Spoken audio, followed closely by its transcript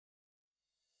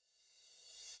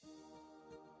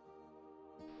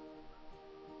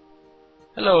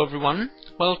Hello everyone,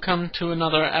 welcome to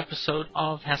another episode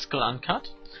of Haskell Uncut.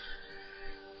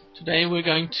 Today we're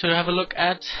going to have a look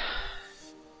at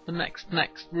the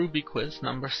next Ruby quiz,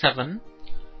 number 7,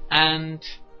 and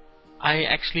I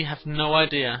actually have no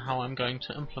idea how I'm going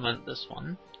to implement this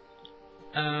one.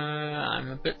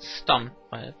 I'm a bit stumped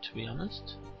by it, to be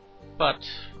honest, but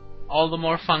all the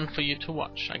more fun for you to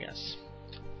watch, I guess.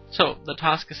 So, the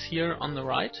task is here on the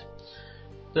right.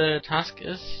 The task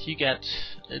is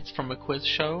it's from a quiz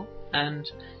show, and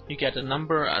you get a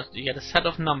number, you get a set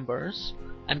of numbers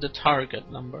and a target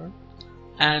number,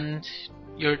 and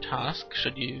your task,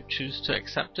 should you choose to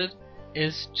accept it,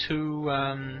 is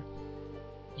to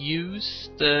use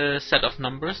the set of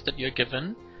numbers that you're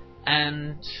given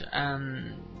and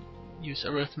use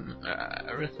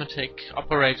arithmetic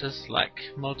operators like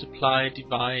multiply,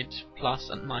 divide, plus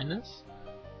and minus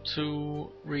to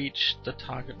reach the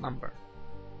target number.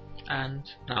 And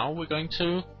now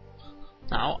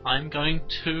I'm going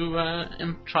to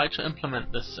try to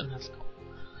implement this in Haskell.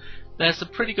 There's a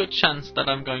pretty good chance that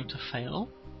I'm going to fail,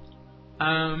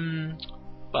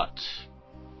 but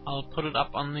I'll put it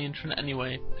up on the internet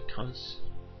anyway, because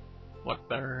what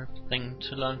better thing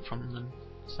to learn from than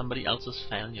somebody else's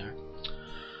failure.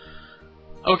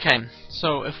 Okay,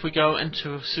 so if we go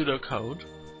into pseudocode,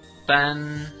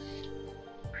 then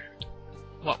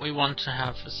what we want to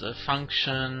have is a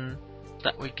function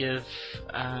that we give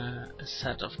a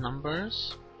set of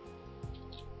numbers,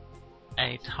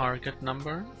 a target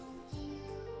number,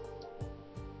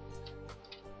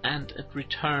 and it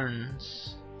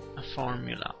returns a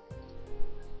formula.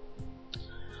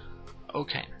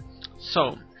 Okay,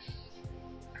 so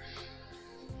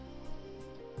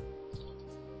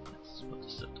let's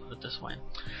put it this way.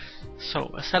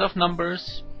 So a set of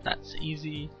numbers, that's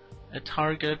easy. A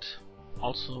target,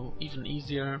 also even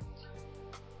easier,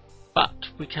 but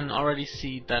we can already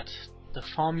see that the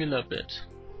formula bit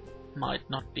might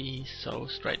not be so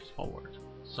straightforward.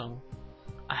 So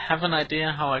I have an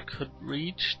idea how I could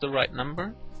reach the right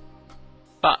number,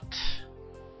 but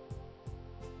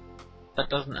that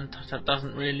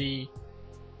doesn't really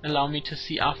allow me to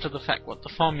see after the fact what the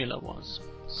formula was.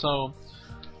 So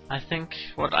I think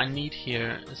what I need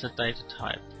here is a data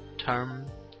type term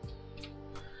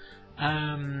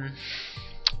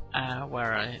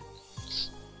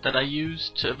that I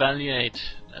use to evaluate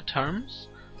terms,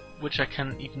 which I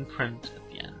can even print at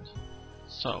the end.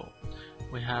 So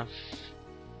we have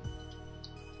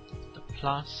the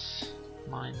plus,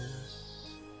 minus,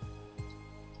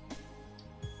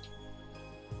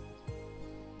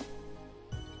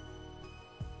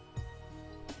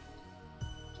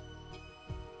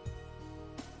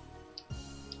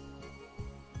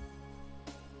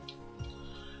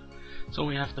 so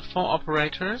we have the 4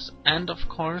 operators, and of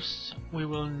course we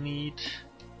will need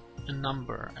a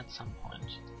number at some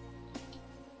point.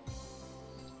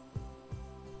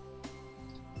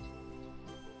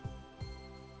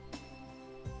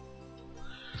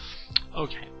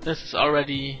 Okay, this is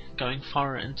already going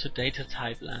far into data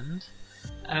type land.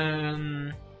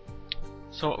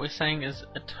 So what we're saying is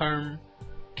a term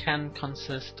can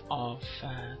consist of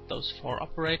those 4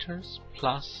 operators,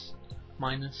 plus,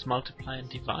 minus, multiply and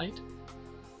divide,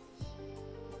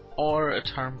 or a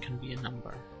term can be a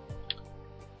number.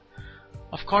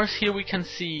 Of course, here we can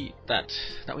see that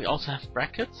we also have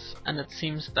brackets, and it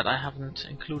seems that I haven't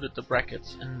included the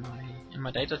brackets in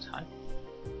my data type,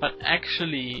 but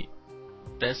actually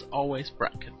there's always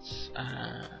brackets,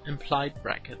 implied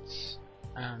brackets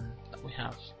that we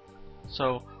have.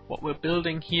 So what we're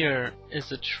building here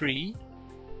is a tree,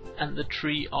 and the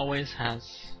tree always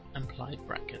has implied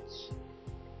brackets.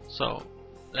 So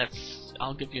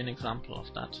I'll give you an example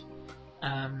of that.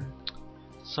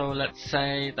 So let's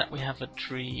say that we have a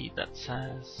tree that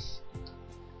says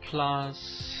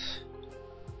plus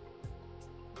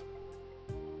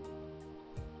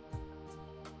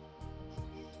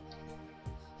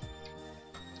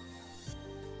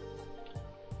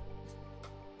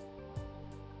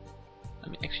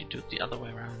let me actually do it the other way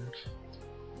around.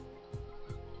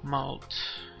 Mult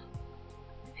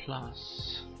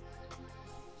plus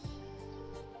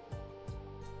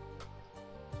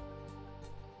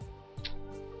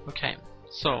okay,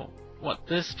 so what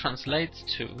this translates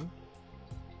to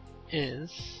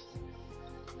is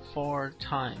 4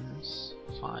 times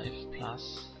 5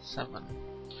 plus 7.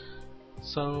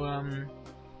 So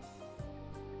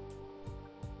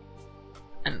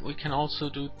and we can also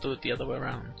do the other way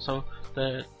around. So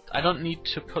I don't need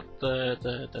to put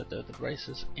the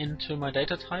braces into my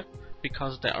data type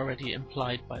because they're already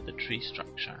implied by the tree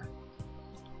structure.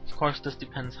 Of course, this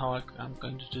depends how I'm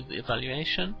going to do the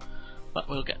evaluation, but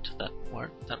we'll get to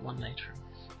that one later.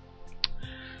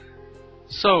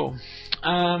 So,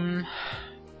 now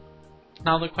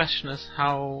the question is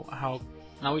how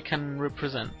now we can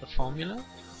represent the formula,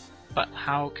 but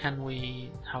how can we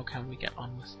get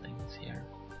on with things here?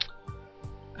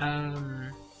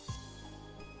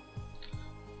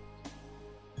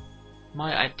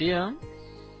 My idea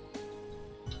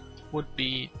would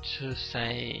be to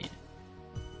say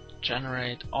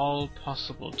generate all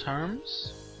possible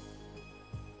terms,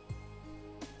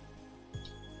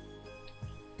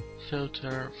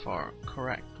 filter for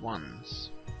correct ones.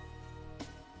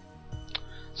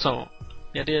 So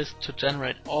the idea is to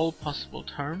generate all possible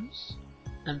terms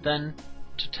and then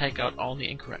to take out all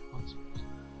the incorrect ones.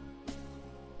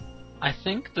 I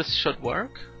think this should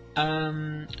work,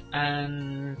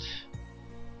 and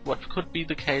what could be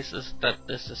the case is that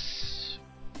this is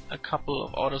a couple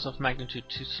of orders of magnitude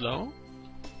too slow,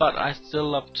 but I still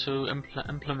love to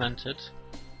implement it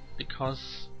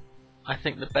because I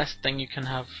think the best thing you can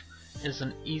have is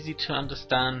an easy to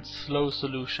understand slow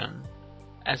solution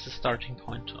as a starting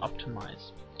point to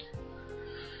optimize.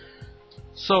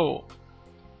 So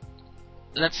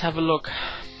let's have a look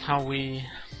how we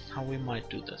might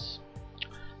do this.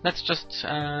 Let's just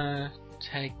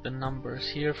take the numbers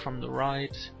here from the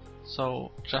right.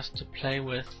 So just to play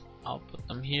with, I'll put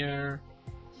them here.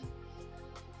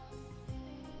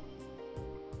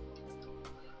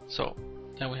 So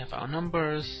there we have our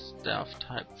numbers. They're of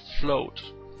type float.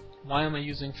 Why am I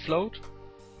using float?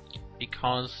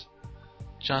 Because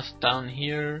just down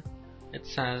here it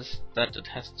says that it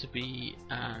has to be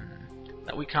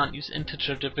that we can't use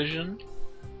integer division,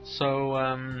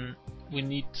 so we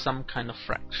need some kind of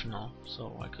fractional.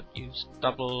 So I could use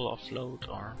double or float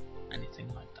or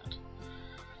anything like that.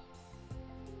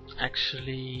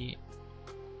 Actually,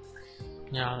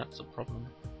 yeah, that's a problem.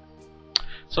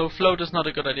 So float is not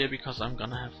a good idea because I'm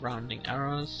gonna have rounding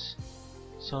errors.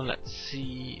 So let's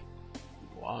see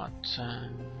what I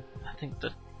think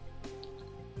the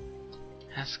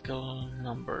Haskell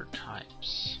number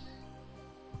types.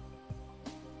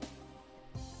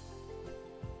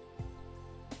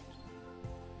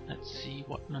 Let's see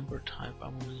what number type I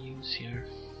want to use here.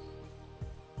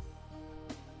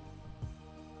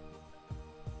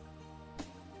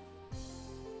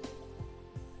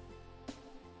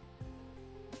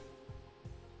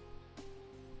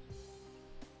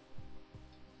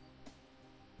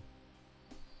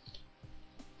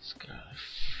 Let's go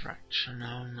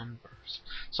fractional numbers.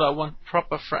 So I want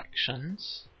proper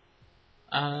fractions.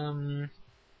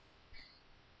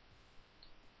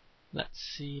 Let's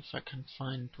see if I can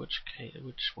find which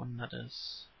one that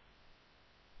is.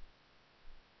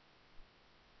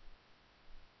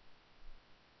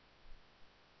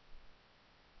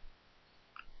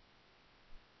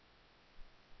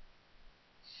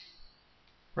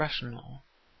 Rational.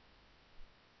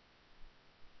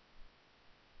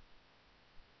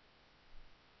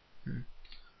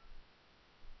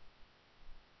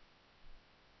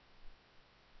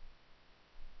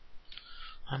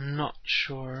 I'm not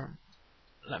sure.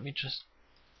 Let me just...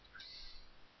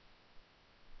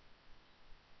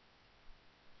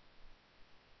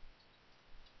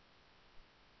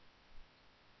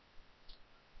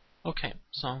 Okay,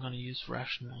 so I'm going to use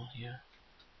rational here.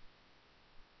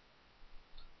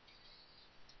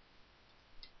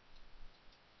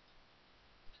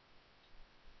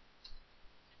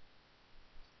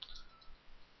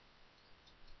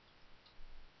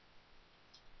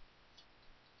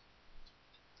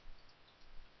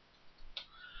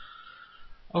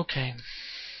 Okay,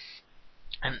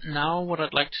 and now what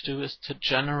I'd like to do is to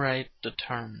generate the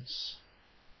terms.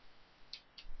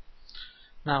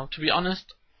 Now, to be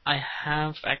honest, I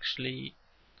have actually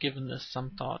given this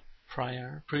some thought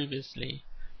previously,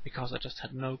 because I just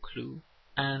had no clue,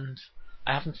 and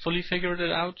I haven't fully figured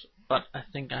it out, but I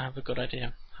think I have a good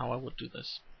idea how I would do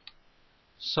this.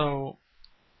 So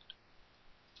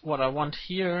what I want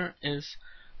here is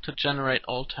to generate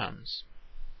all terms.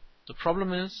 The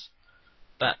problem is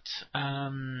that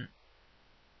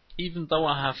even though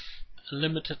I have a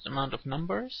limited amount of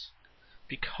numbers,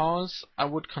 because I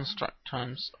would construct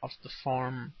terms of the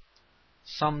form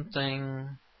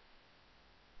something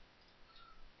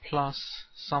plus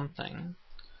something,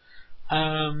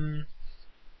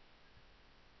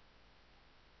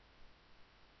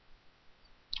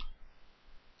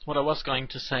 what I was going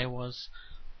to say was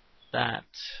that,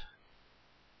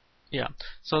 yeah,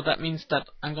 so that means that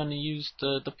I'm going to use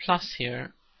the plus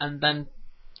here and then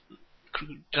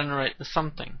generate the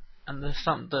something, and the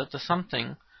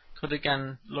something could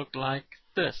again look like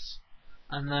this,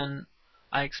 and then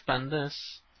I expand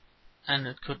this and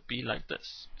it could be like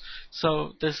this.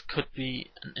 So this could be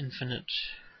an infinite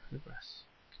regress.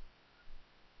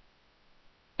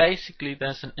 basically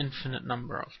there's an infinite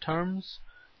number of terms,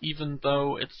 even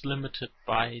though it's limited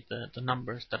by the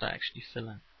numbers that I actually fill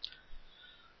in.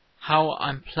 How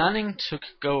I'm planning to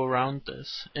go around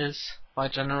this is by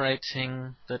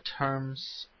generating the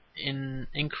terms in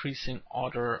increasing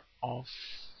order of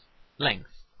length,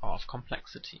 of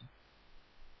complexity.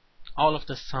 All of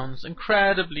this sounds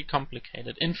incredibly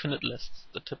complicated. Infinite lists,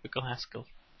 the typical Haskell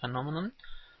phenomenon,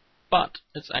 but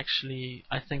it's actually,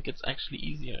 I think it's actually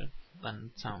easier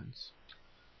than it sounds.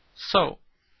 So,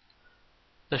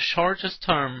 the shortest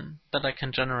term that I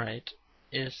can generate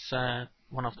is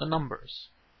one of the numbers.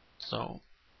 So,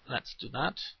 let's do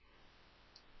that.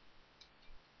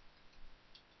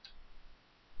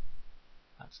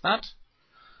 That's that.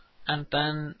 And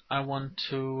then I want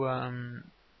to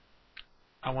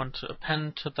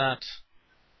append to that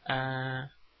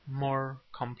more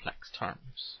complex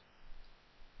terms.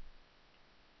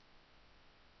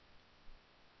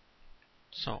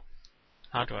 So,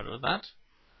 how do I do that?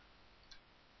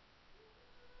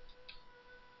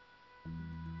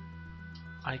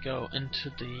 I go into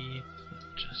the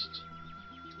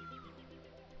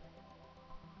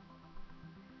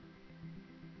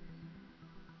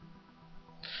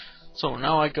So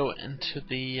now I go into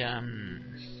the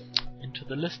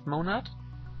list monad,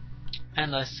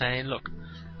 and I say, look,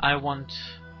 I want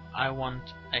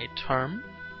a term,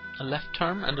 a left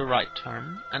term and a right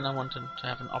term, and I want them to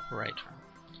have an operator.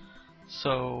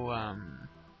 So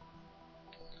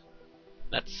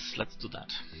let's do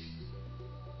that.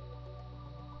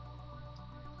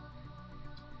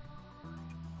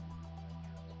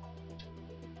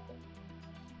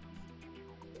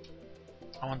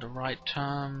 I want a right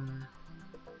term.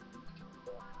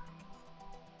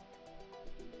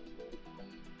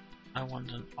 I want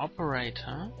an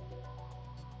operator.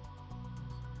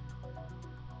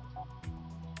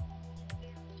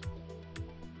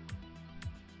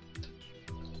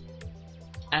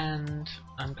 And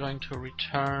I'm going to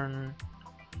return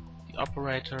the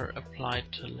operator applied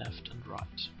to left and right.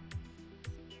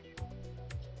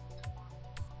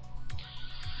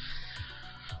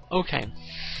 Okay.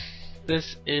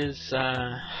 This is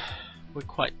we're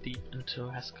quite deep into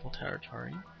Haskell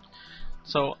territory,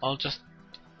 so I'll just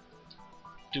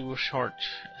do a short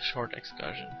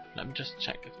excursion. Let me just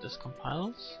check if this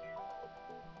compiles.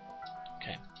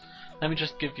 Okay, let me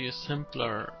just give you a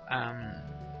simpler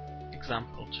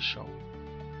example to show.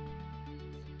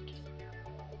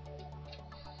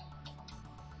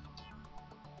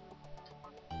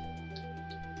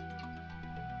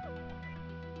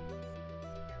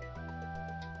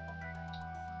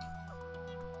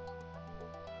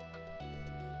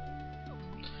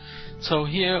 So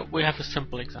here we have a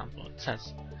simple example. It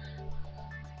says,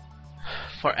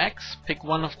 for x, pick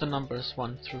one of the numbers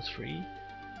 1 through 3.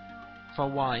 For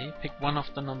y, pick one of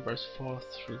the numbers 4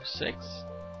 through 6,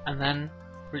 and then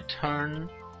return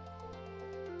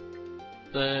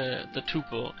the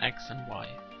tuple x and y.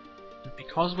 And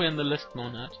because we're in the list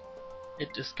monad,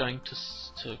 it is going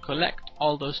to collect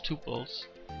all those tuples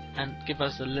and give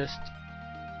us a list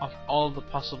of all the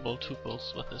possible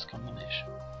tuples with this combination.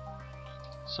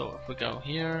 So if we go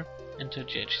here into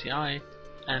GHCI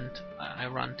and I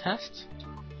run test,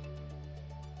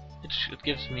 it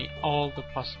gives me all the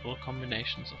possible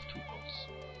combinations of tuples.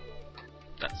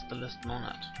 That's the list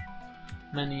monad.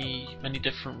 Many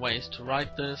different ways to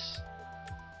write this.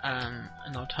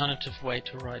 An alternative way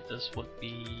to write this would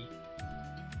be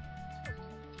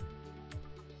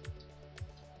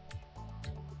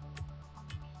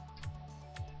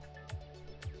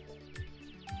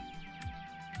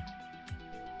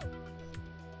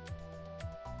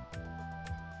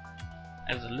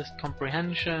as a list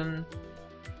comprehension.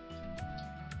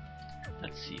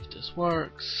 Let's see if this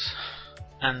works,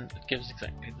 and it gives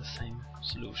exactly the same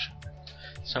solution.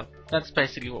 So that's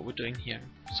basically what we're doing here.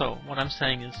 So what I'm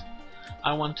saying is,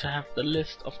 I want to have the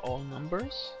list of all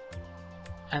numbers,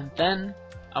 and then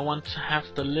I want to have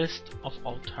the list of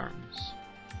all terms.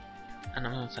 And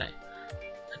I'm going to say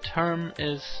a term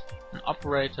is an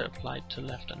operator applied to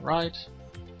left and right.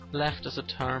 Left is a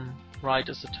term, right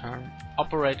is a term,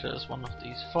 operator is one of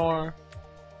these 4,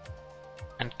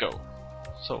 and go.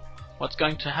 So what's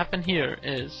going to happen here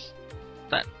is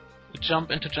that we jump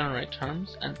into generate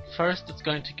terms, and first it's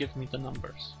going to give me the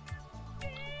numbers.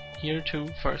 Here too,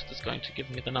 first it's going to give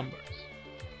me the numbers.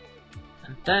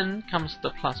 And then comes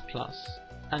the plus plus,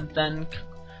 and then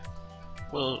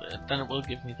it will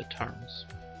give me the terms.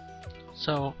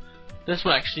 So this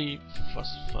will actually,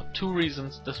 for 2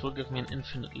 reasons, this will give me an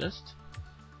infinite list.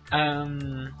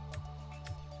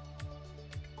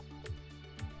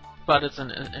 But it's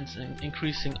an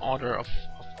increasing order of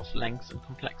length and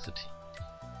complexity.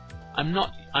 I'm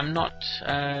not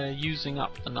using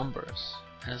up the numbers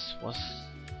as was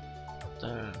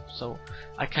the, so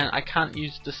I can't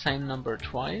use the same number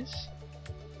twice.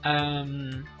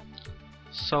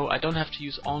 So I don't have to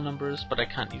use all numbers, but I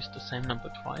can't use the same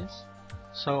number twice.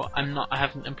 So I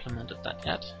haven't implemented that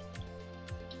yet.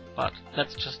 But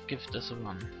let's just give this a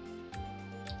run.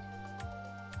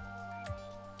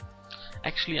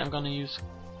 Actually, I'm gonna use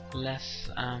less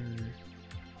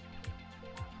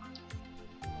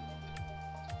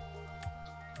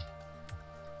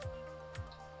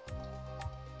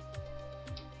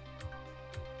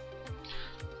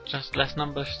just less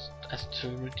numbers as to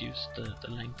reduce the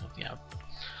length of the output.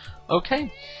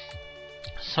 Okay,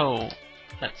 so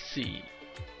let's see.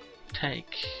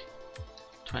 Take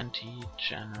 20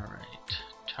 generate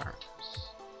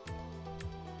terms.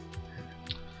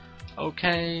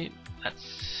 Okay, let's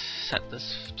set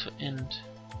this to int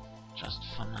just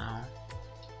for now.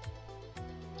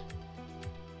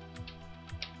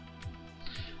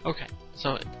 Okay,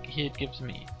 so here it gives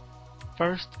me,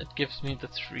 first it gives me the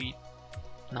three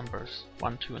numbers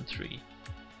 1, 2 and 3.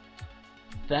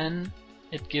 Then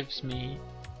it gives me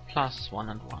plus 1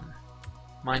 and 1,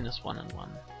 minus 1 and 1,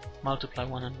 multiply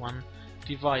 1 and 1,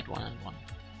 divide 1 and 1.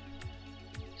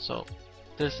 So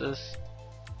this is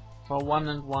for 1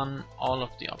 and 1 all of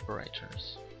the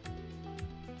operators.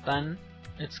 Then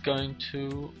it's going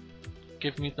to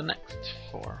give me the next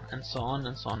 4, and so on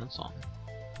and so on and so on.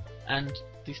 And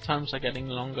these terms are getting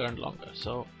longer and longer.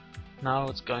 So now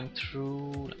it's going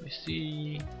through, let me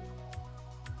see.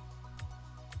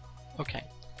 Okay,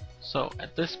 so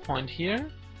at this point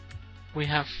here we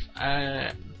have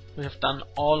done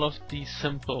all of these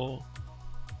simple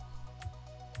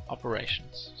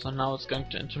operations. So now it's going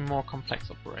into more complex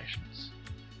operations.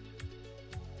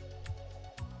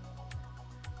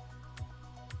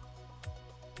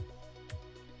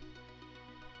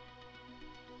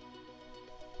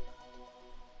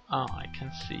 I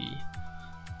can see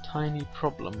tiny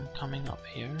problem coming up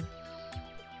here.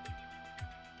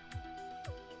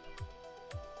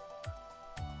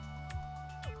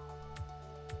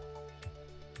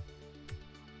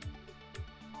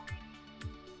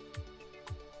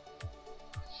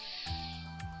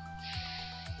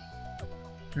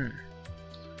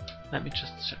 Let me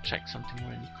just check something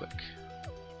really quick.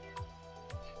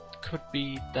 Could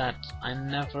be that I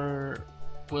never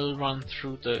will run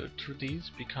through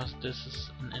these because this is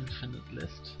an infinite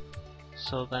list.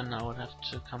 So then I would have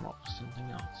to come up with something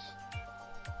else.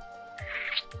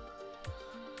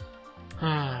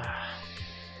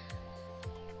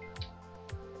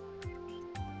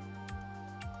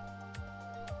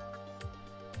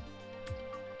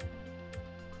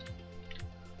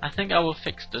 I think I will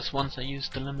fix this once I use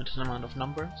the limited amount of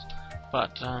numbers,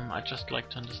 but I just like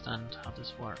to understand how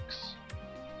this works.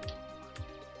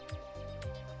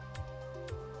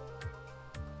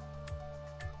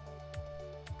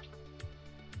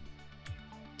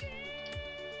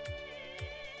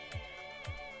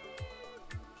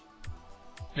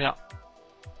 Yeah,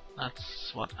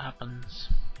 that's what happens.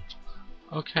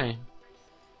 Okay.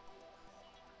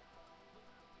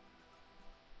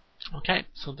 Okay,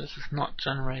 so this is not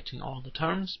generating all the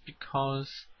terms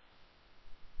because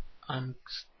I'm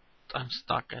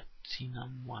stuck at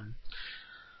tnum1.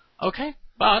 Okay,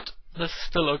 but this is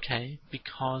still okay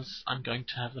because I'm going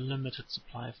to have a limited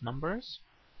supply of numbers.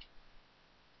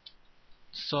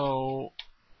 So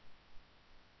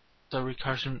the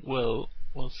recursion will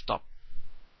stop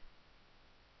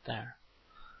there.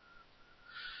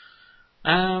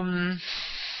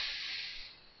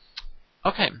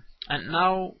 Okay, and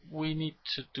now we need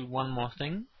to do one more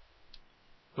thing,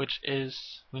 which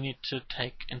is we need to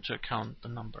take into account the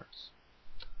numbers.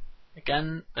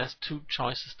 Again, there's two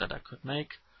choices that I could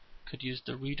make. Could use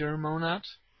the reader monad,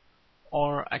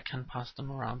 or I can pass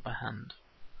them around by hand.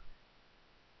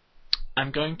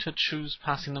 I'm going to choose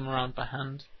passing them around by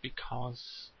hand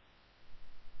because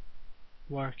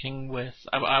working with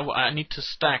I need to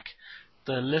stack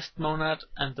the list monad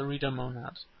and the reader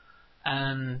monad,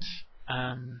 and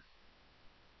I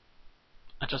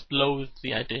just loathe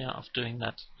the idea of doing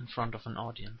that in front of an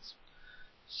audience.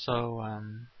 So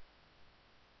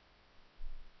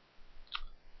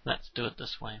let's do it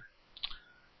this way.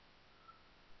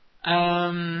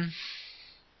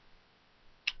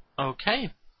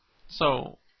 Okay,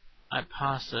 so I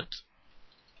pass it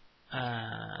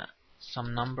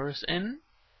some numbers in,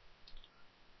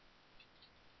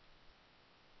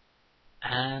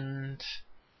 and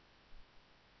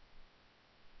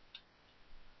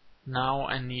now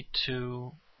I need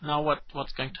to,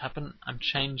 what's going to happen, I'm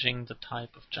changing the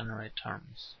type of generate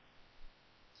terms.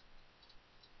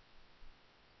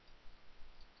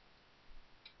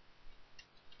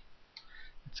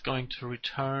 it's going to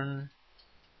return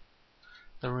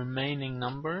the remaining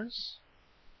numbers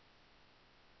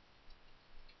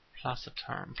plus a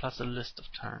term, plus a list of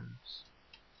terms.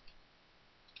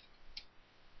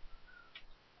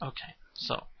 Okay,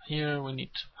 so here we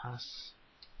need to pass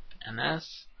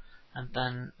ns, and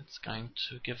then it's going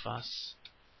to give us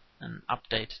an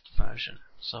updated version.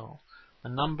 So the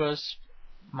numbers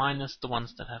minus the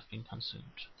ones that have been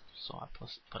consumed. So I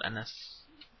put ns,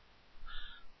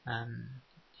 and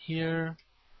here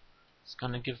it's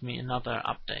going to give me another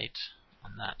update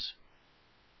on that.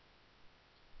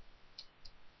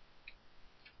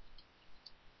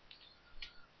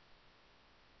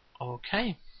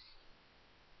 Okay.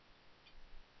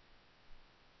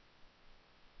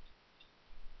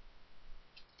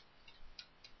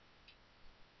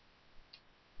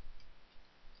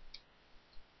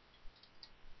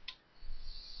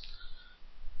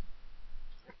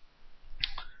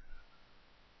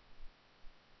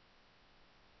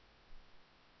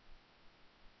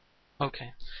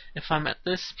 Okay, if I'm at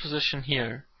this position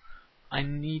here, I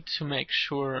need to make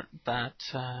sure that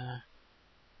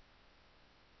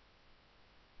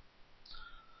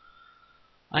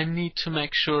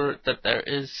there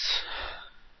is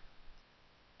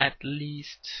at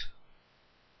least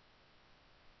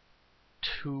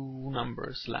 2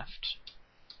 numbers left.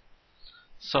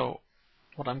 So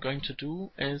what I'm going to do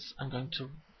is I'm going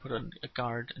to put a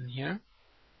guard in here.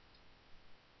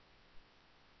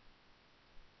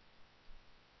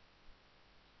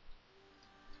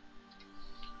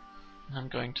 I'm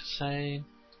going to say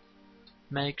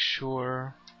make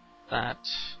sure that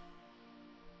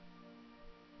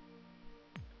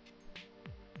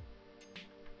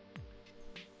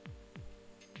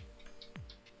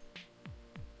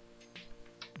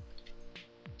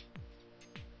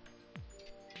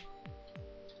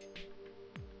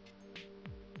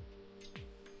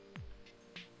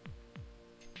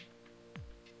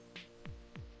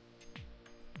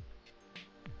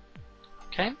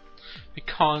okay,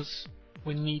 because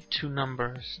we need 2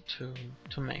 numbers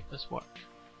to make this work.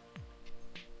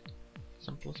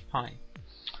 Simple as pie.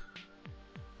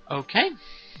 Okay,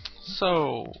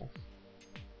 so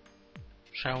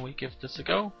shall we give this a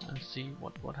go and see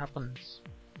what happens?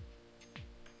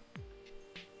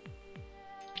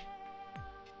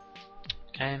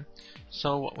 Okay,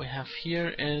 so what we have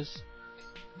here is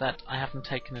that I haven't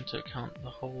taken into account the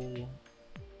whole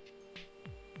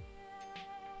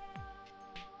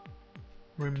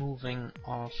removing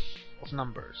of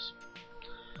numbers.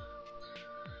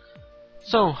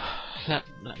 So let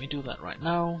me do that right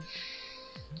now.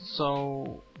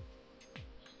 So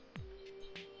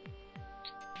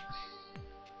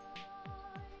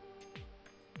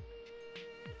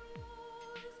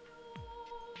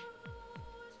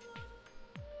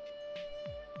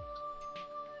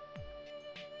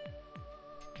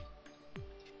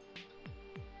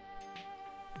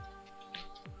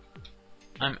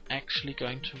I'm actually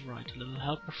going to write a little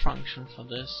helper function for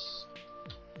this.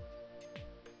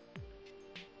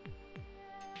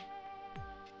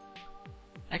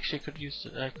 Actually,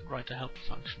 I could write a helper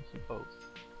function for both.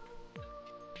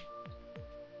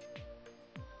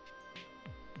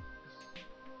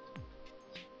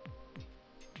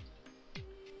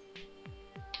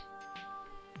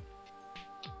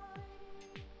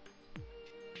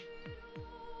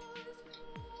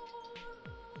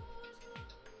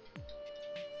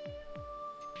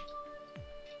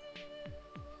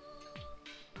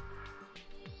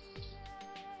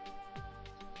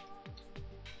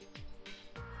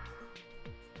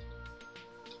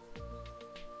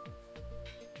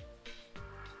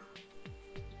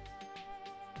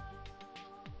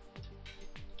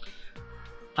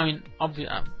 I mean,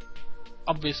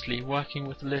 obviously working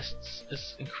with lists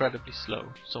is incredibly slow,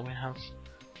 so we have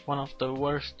one of the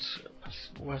worst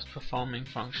performing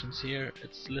functions here.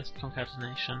 It's list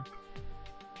concatenation.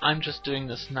 I'm just doing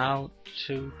this now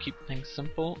to keep things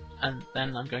simple, and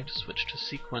then I'm going to switch to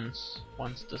sequence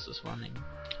once this is running.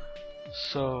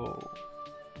 So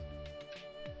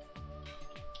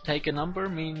take a number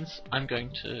means I'm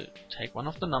going to take one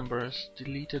of the numbers,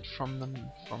 delete it from the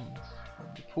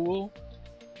pool,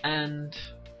 and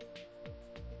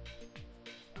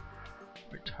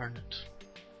return it.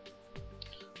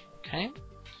 Okay,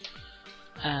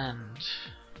 and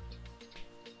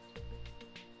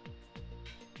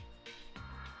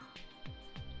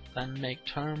then make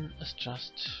term is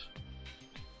just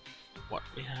what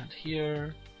we had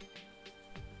here.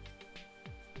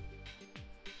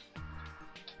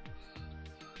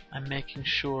 I'm making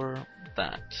sure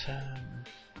that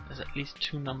there's at least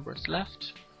 2 numbers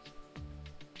left.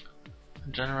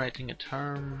 I'm generating a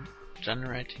term,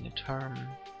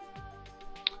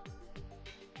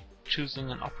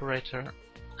 choosing an operator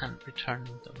and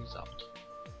returning the result.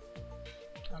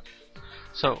 Okay.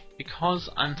 So, because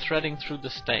I'm threading through the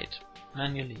state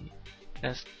manually,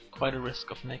 there's quite a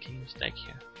risk of making a mistake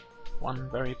here. One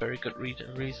very good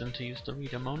reason to use the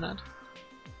reader monad.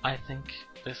 I think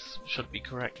this should be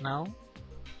correct now.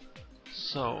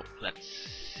 So let's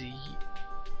see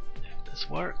if this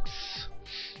works.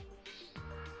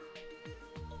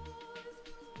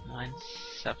 Line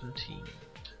 17.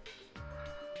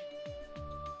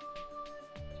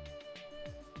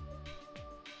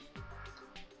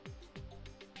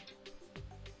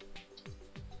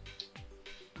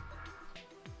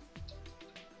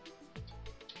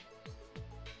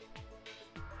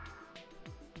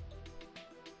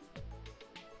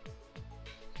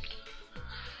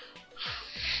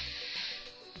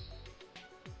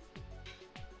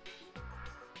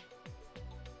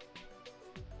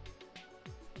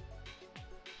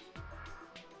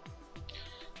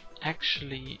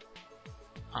 Actually,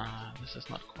 this is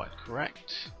not quite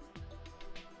correct.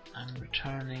 I'm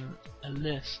returning a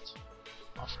list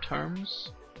of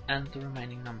terms and the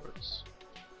remaining numbers.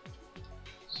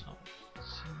 So, let's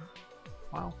see.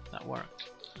 Wow, that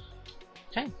worked.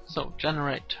 Okay, so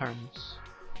generate terms.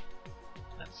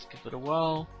 Let's give it a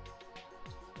whirl.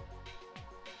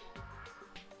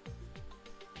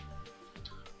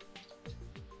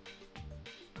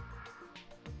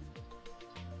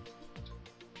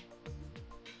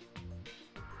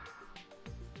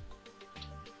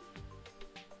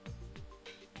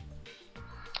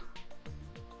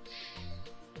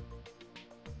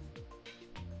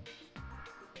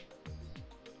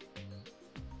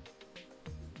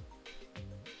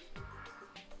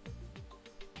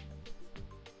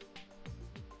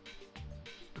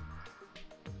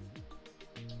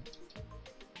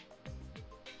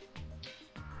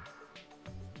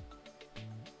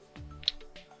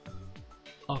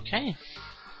 Okay,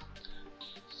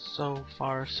 so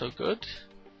far so good,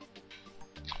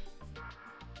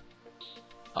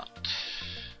 but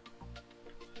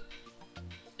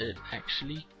it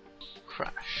actually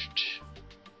crashed.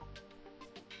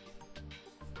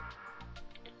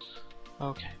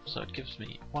 Okay, so it gives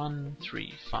me 1,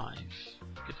 3, 5,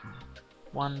 gives me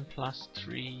 1 plus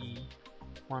 3,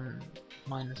 1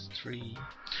 minus 3.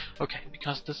 Okay,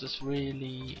 because this is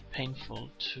really painful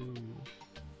to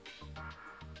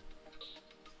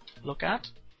look at,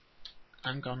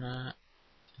 I'm gonna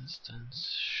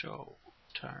instance show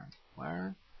term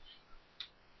where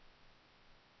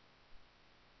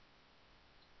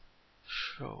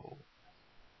show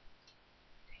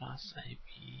plus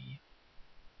AB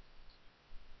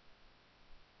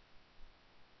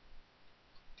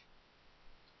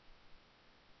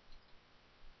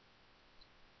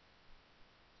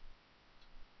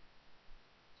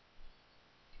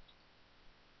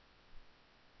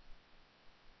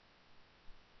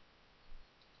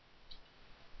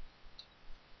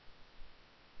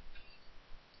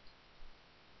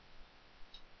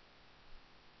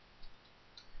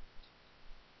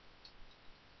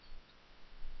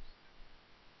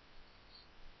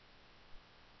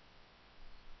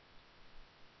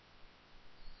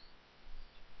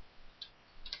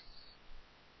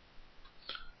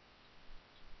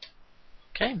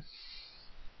Okay,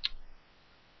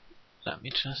 let me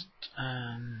just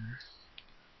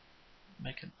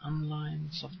make an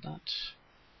unlines of that.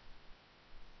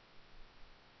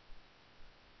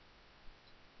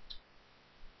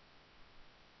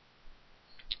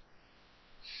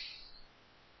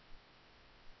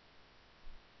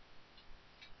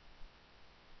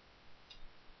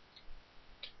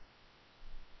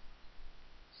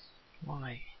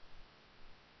 Why?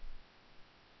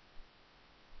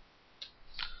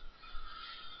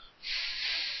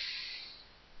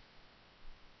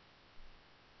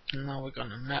 Now we're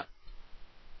gonna map.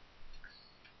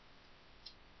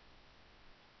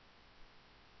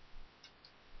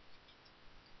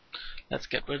 Let's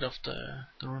get rid of the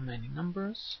remaining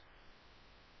numbers.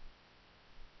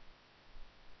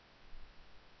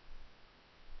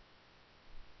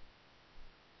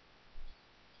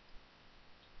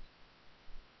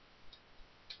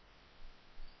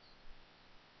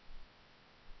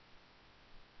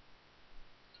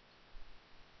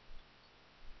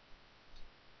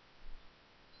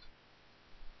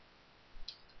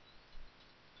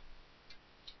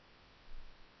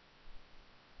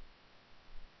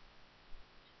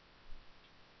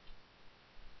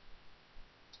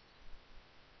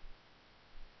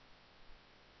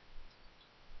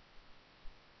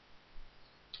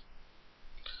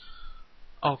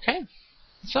 Okay,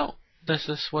 so this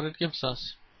is what it gives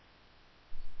us.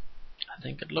 I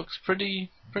think it looks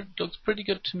pretty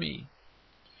good to me.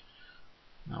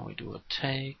 Now we do a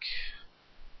take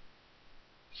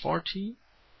 40.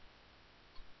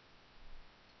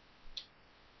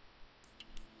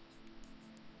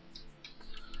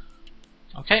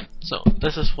 Okay, so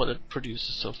this is what it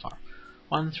produces so far.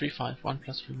 1, 3, 5, 1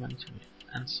 plus 3 minus 3,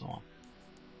 and so on.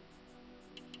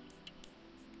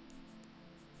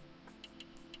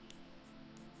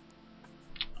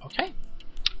 Okay,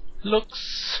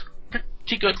 looks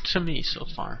pretty good to me so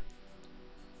far.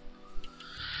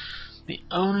 The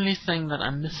only thing that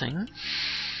I'm missing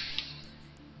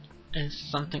is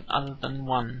something other than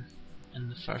 1 in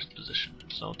the first position.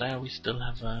 So there we still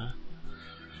have a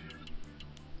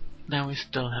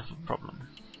problem.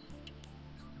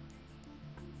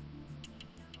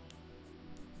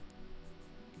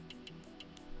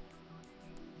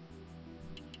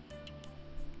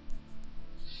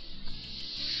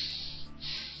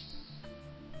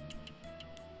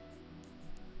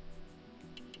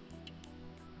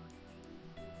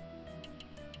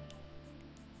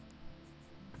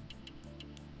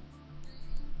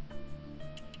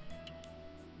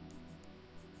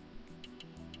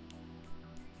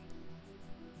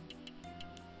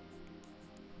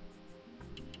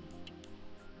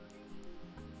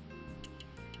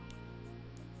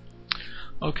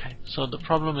 Okay, so the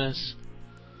problem is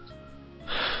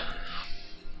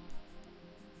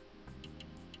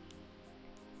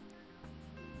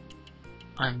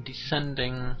I'm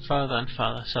descending further and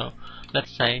further. So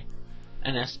let's say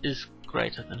ns is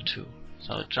greater than 2.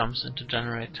 So it jumps into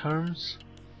generate terms,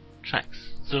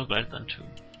 checks, still greater than 2.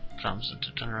 Jumps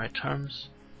into generate terms,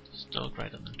 still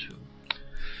greater than 2.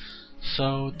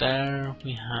 So there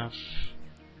we have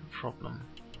a problem.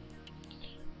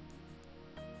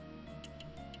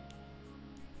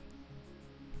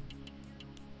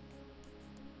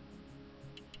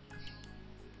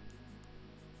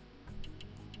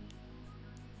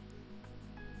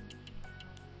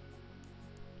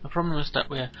 The problem is that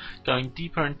we're going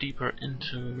deeper and deeper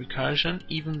into recursion,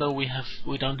 even though we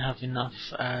don't have enough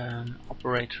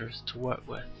operators to work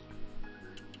with.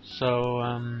 So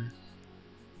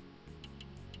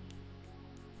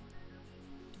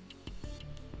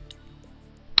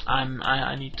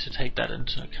I need to take that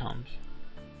into account.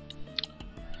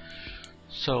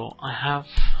 So I have.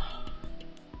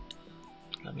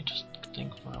 Let me just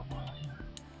think for a while here.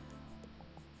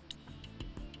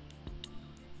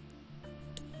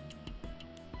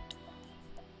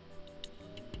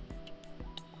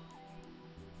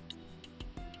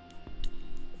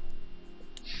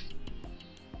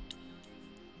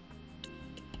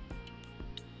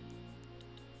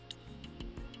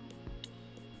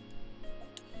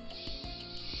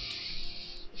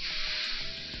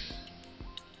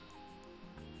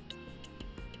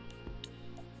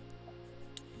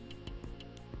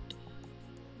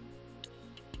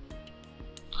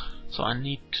 So I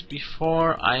need to,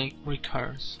 before I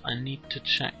recurse, I need to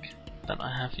check that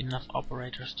I have enough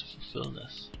operators to fulfill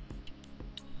this.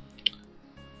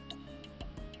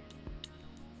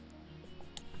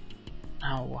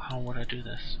 How would I do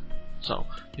this? So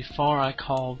before I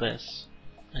call this,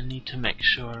 I need to make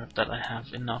sure that I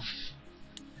have enough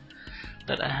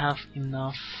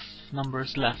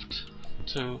numbers left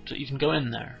to even go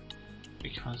in there,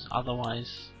 because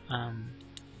otherwise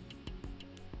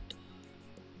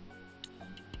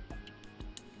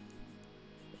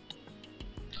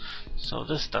so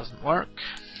this doesn't work.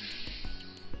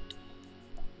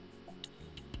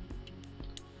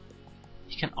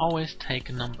 You can always take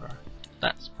a number.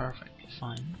 That's perfectly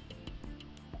fine.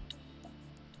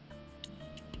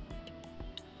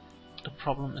 The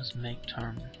problem is make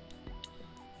term.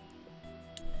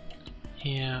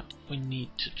 Here we need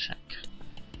to check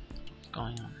what's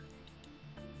going on.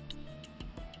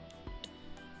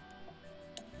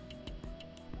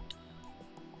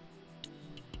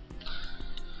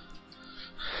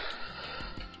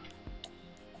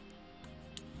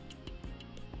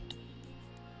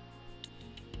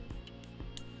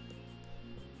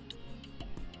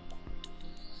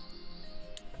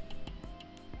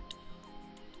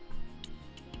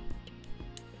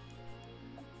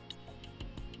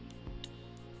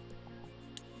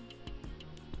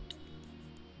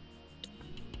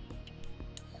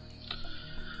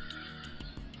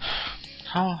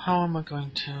 How am I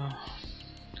going to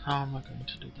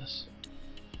do this?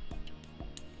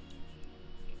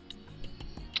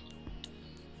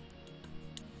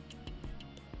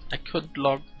 I could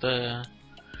log the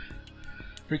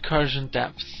recursion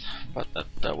depth, but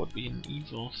that would be an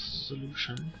evil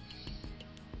solution.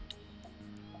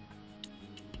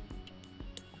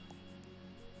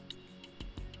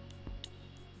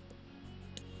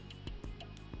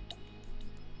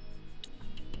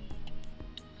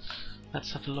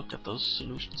 let's have a look at those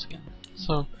solutions again.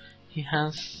 So he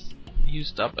has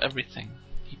used up everything.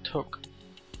 He took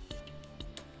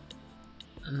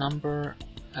a number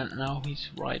and now he's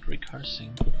right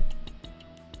recursing.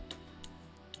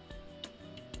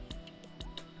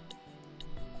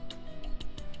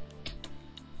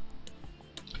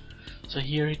 So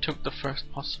here he took the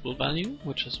first possible value,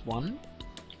 which is 1,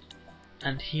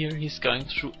 and here he's going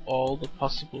through all the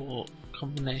possible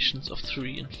combinations of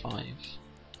 3 and 5.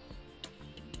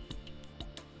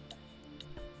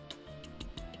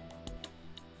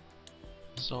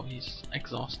 So he's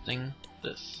exhausting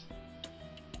this.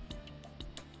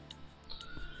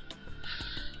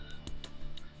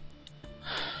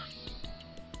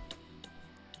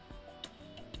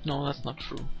 No, that's not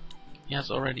true. He has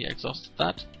already exhausted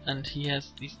that, and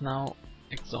he's now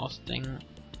exhausting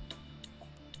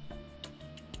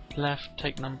left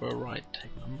take number, right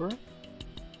take number.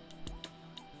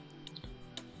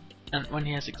 And when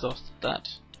he has exhausted that,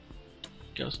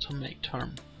 he goes to make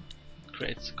term. It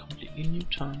creates a completely new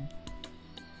term.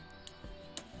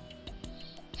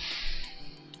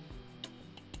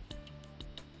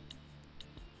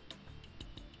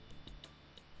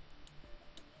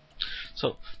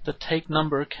 So the take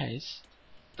number case,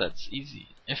 that's easy.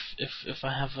 If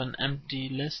I have an empty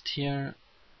list here,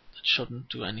 it shouldn't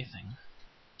do anything.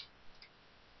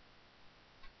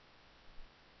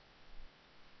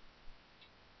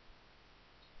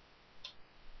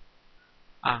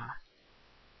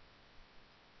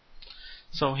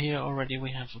 So here already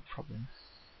we have a problem.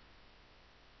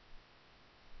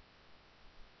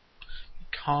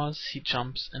 Because he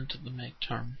jumps into the make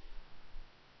term.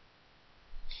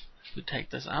 If we take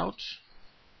this out,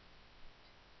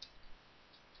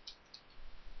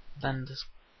 then this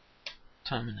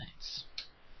terminates.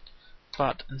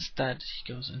 But instead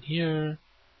he goes in here,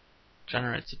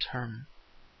 generates a term.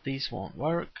 These won't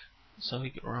work, so he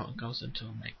goes into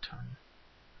a make term.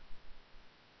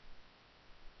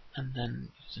 And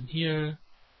then goes in here,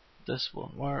 this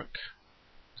won't work,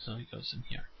 so he goes in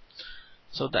here.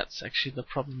 So that's actually the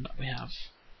problem that we have.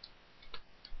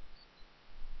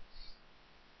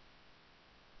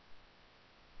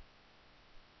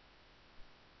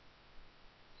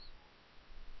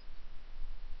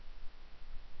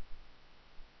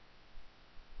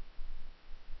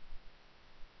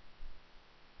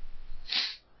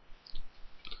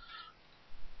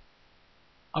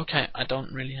 Okay, I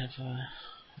don't really have a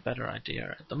better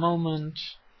idea at the moment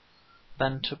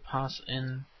than to pass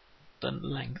in the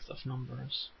length of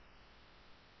numbers.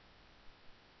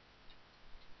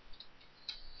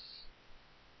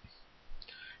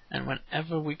 And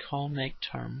whenever we call make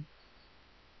term,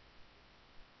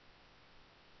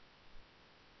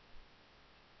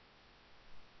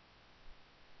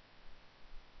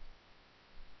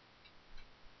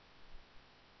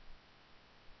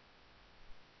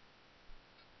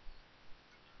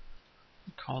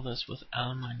 we call this with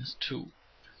L minus 2.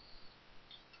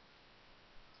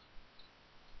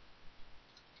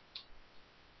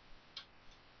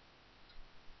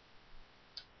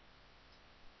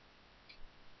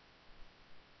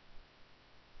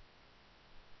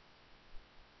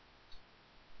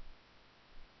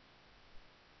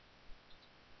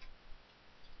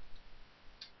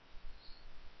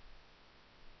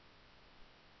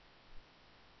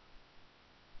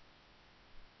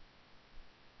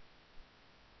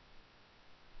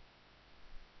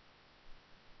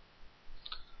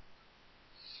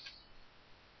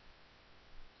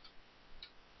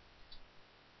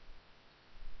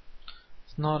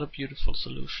 It's not a beautiful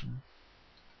solution,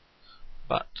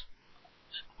 but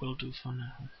it will do for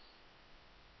now.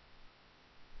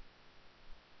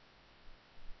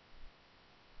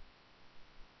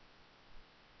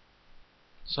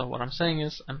 So what I'm saying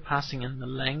is I'm passing in the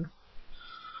length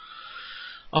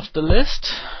of the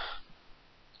list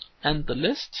and the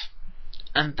list,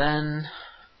 and then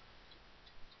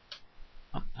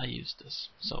I use this.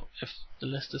 So if the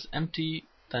list is empty,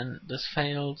 then this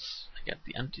fails, I get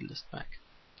the empty list back.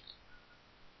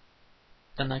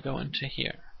 Then I go into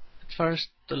here. At first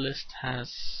the list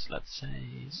has, let's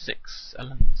say, 6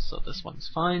 elements, so this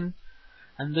one's fine,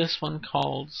 and this one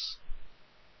calls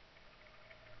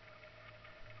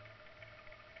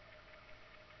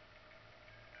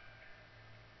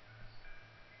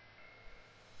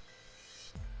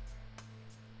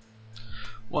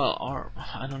well, or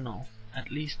I don't know,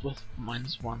 at least with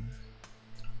 -1.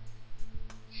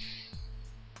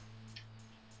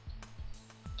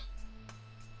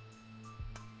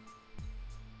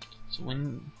 So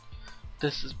when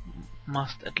this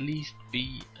must at least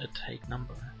be a take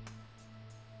number.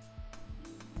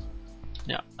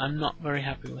 Yeah, I'm not very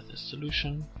happy with this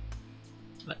solution.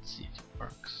 Let's see if it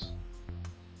works.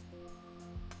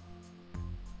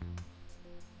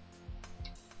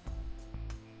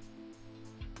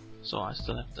 So I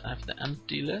still have the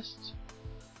empty list.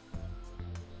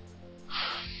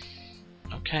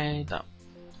 Okay,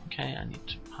 I need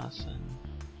to pass in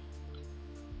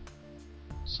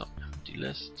some empty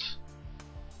list.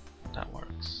 That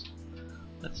works.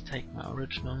 Let's take my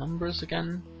original numbers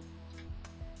again.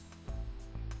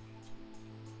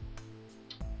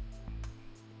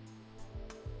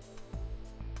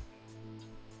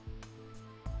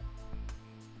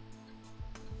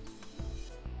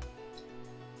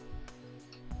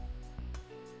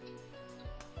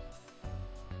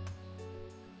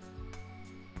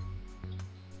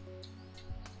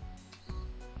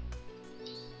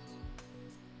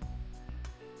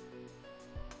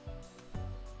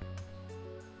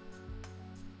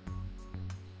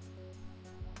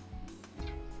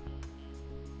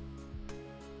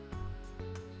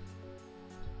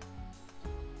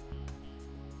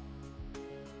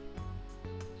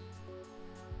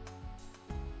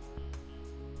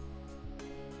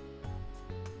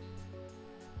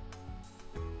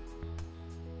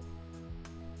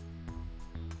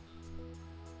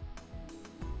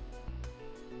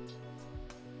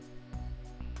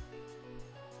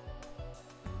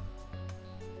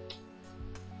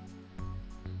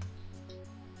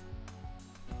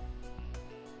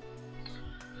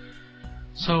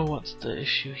 So what's the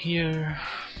issue here?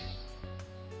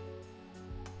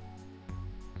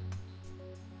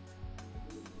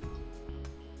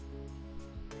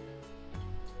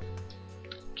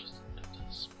 Just do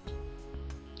this.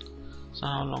 So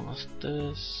how long is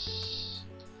this?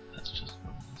 Let's just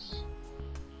run this.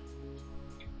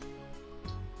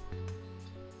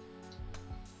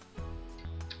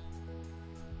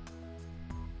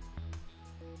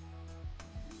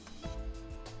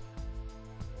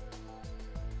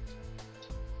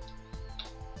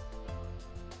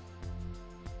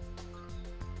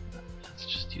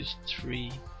 Use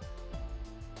 3.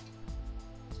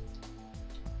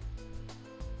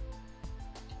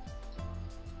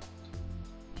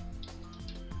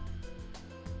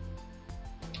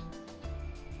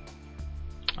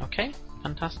 Okay,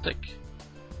 fantastic.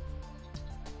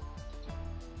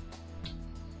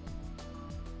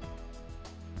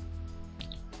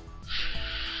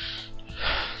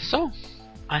 So,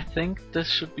 I think this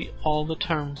should be all the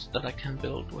terms that I can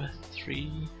build with 3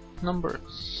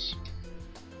 numbers.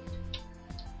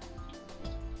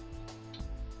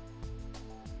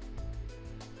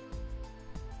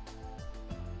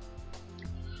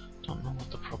 Don't know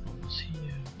what the problem is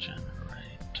here.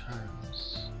 Generate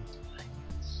terms,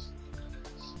 lengths.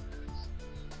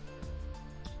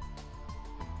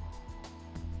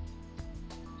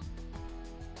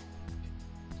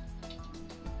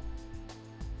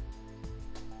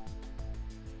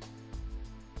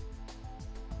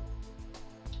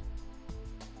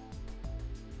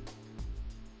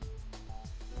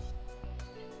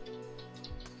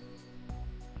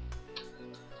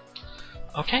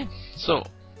 Okay, so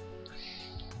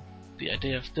the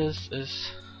idea of this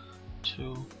is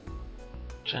to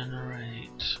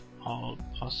generate all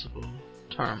possible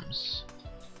terms.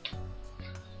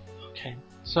 Okay,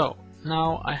 so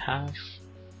now I have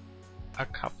a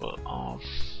couple of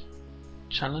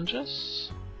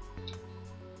challenges.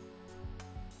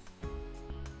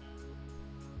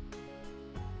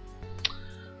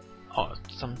 Oh,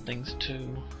 some things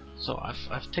too. So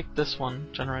I've ticked this one,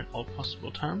 generate all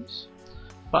possible terms.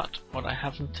 But what I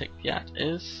haven't ticked yet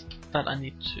is that I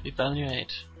need to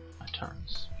evaluate my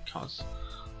terms, because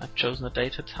I've chosen a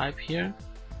data type here.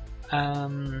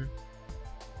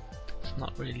 It's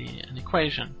not really an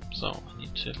equation, so I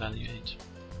need to evaluate.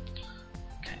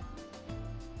 Okay.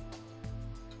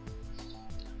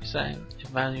 We say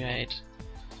evaluate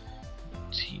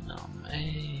tnum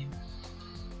a.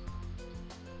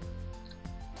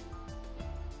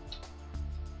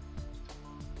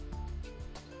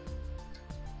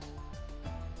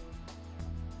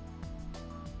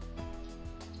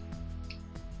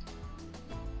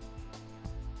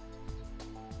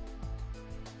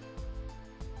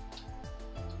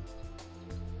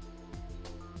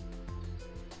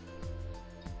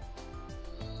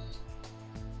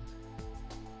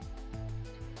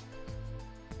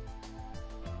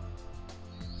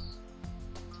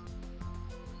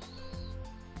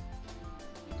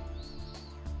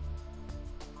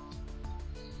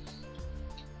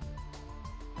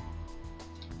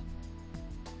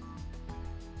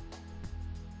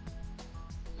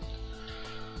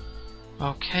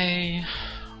 Okay,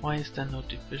 why is there no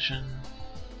division?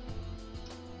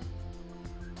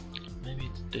 Maybe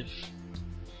it's div.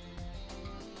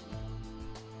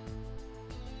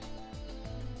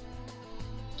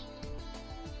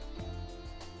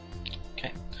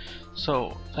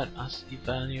 So let us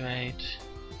evaluate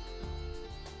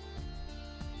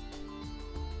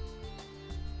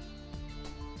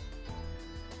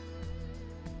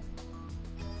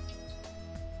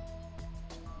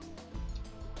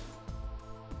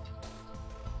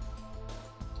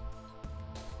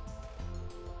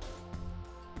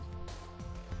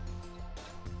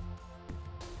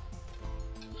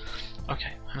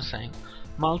okay, I'm saying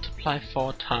multiply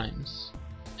 4 times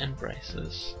in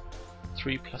braces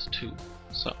 3 plus 2.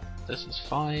 So this is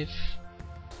 5,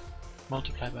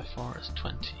 multiplied by 4 is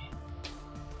 20.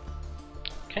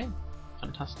 Okay,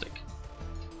 fantastic.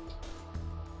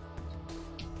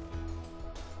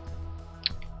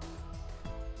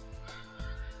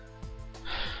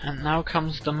 And now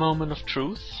comes the moment of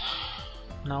truth.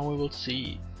 Now we will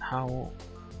see how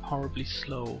horribly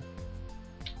slow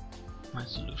my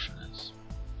solution is.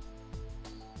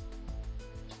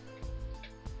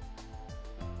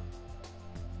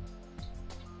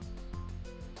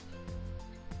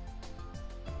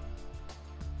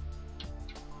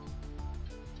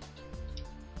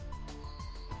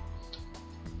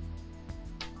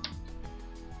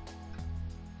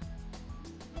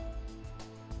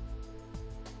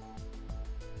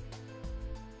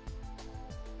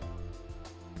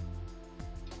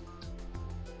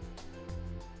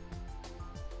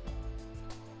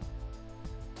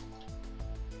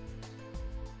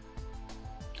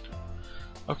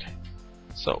 Okay,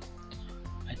 so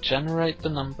I generate the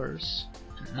numbers,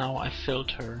 and now I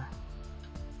filter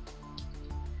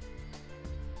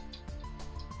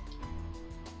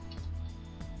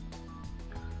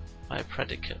by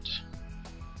predicate,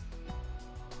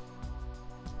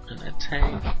 and I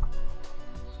take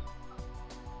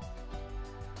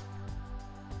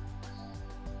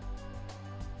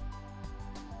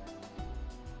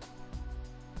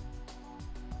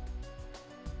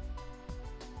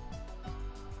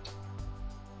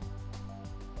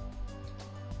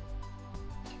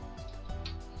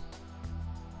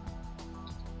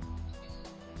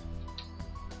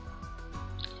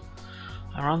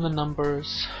I run the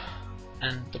numbers,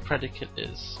 and the predicate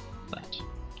is that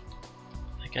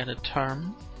I get a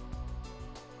term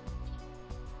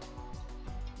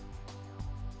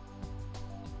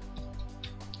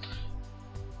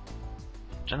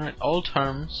generate all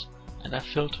terms, and I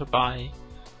filter by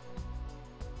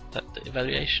that the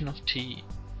evaluation of t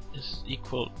is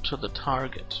equal to the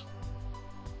target.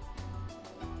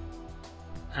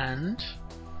 And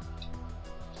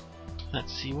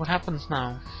let's see what happens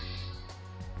now.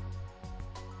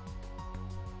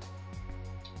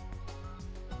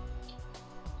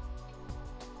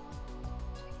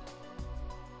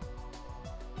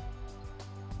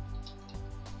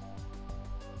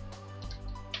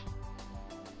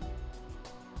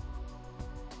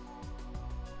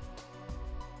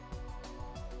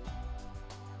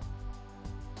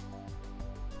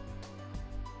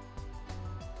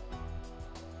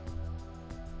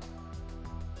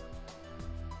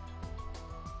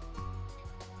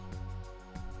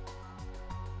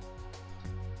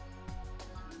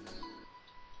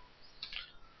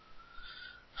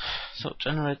 So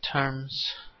generate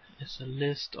terms is a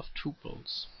list of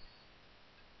tuples.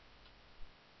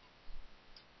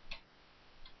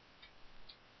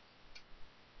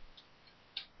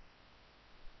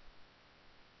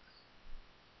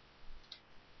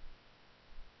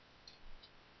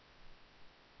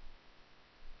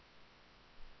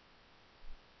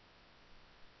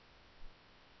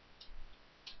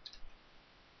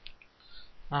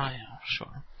 Ah yeah,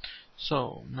 sure.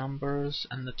 So numbers,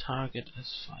 and the target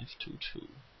is 522.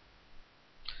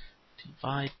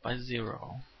 Divide by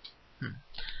 0.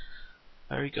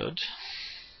 Very good.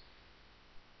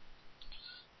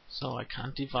 So I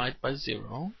can't divide by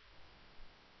 0.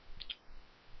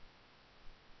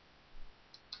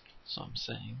 So I'm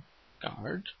saying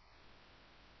guard.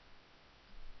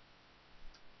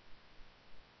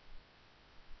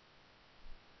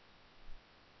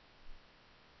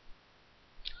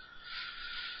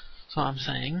 So I'm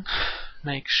saying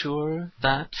make sure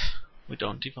that we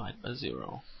don't divide by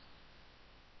 0.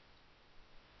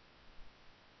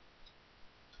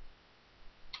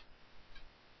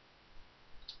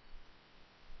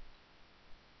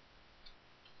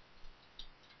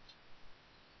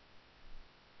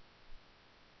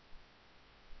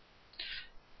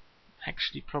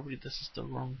 Actually, probably this is the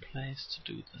wrong place to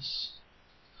do this.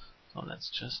 So let's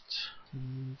just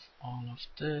remove all of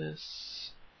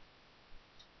this.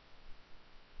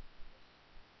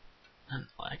 And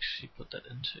I'll actually put that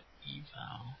into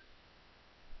eval.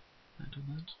 Can I do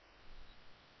that?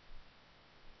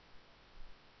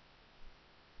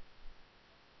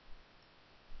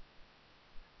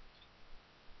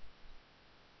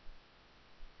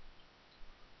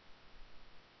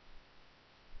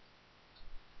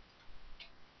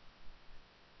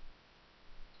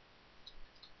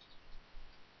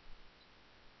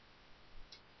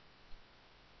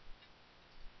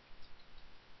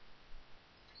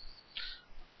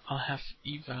 I'll have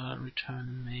eval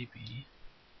return maybe.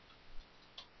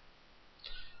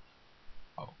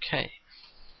 Okay.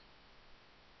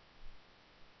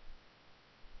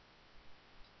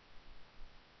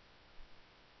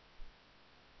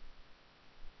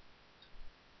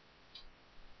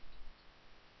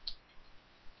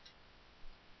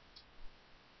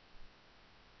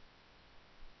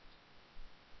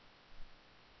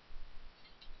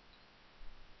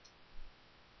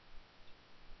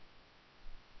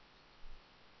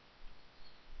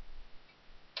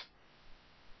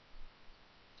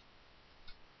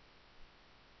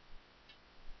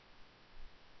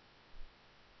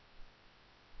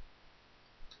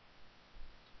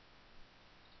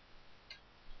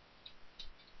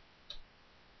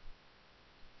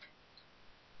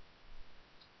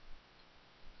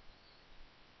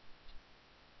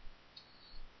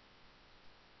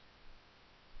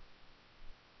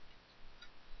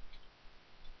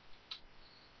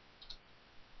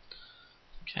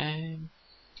 Okay.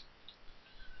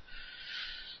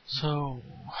 So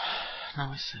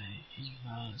now I say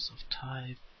evals of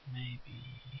type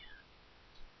maybe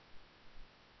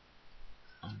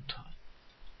untype.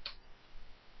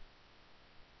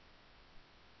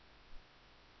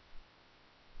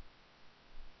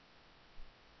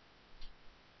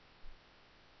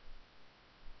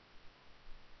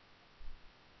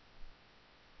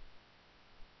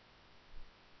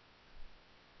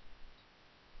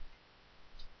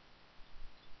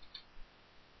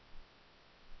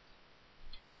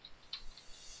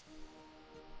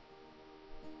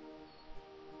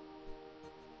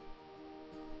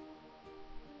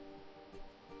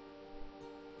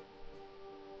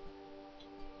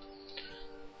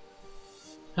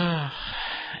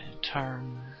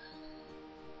 Term.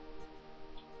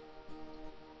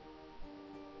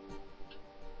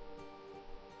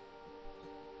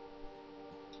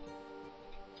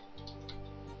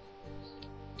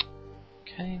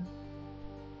 Okay.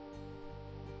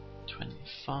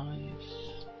 25.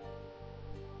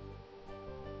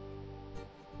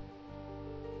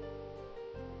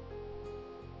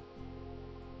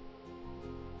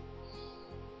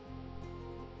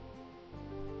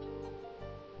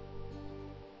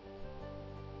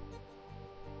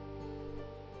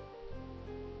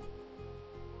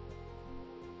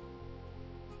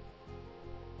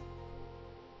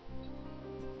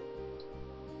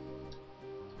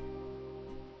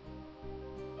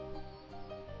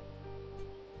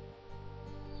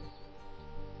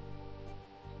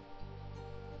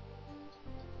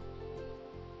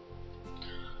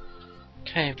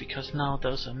 Okay, because now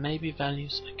those are maybe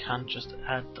values, I can't just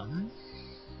add them.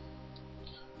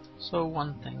 So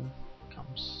one thing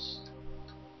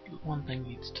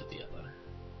leads to the other.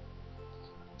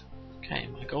 Okay,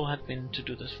 my goal had been to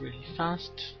do this really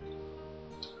fast.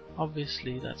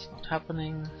 Obviously that's not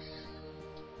happening.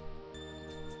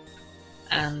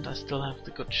 And I still have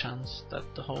the good chance that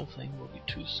the whole thing will be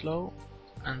too slow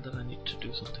and that I need to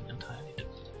do something entirely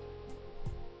different.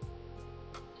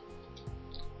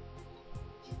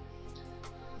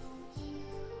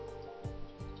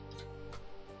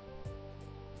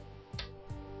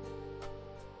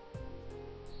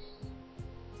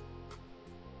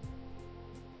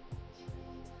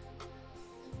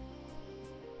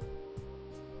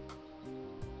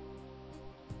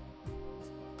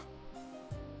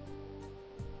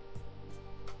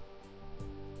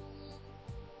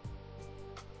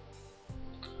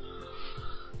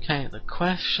 Okay, the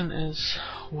question is,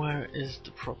 where is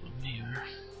the problem here?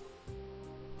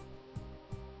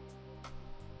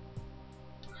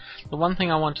 The one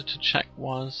thing I wanted to check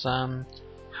was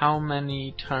how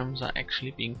many terms are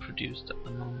actually being produced at the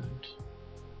moment.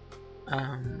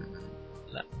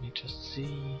 Let me just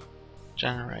see.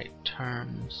 Generate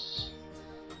terms.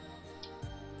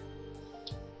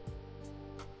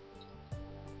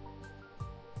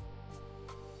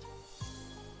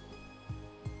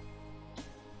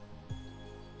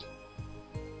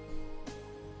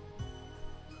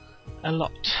 A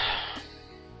lot.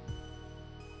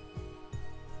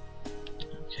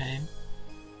 Okay.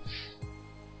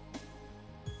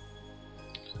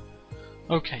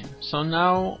 Okay, so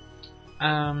now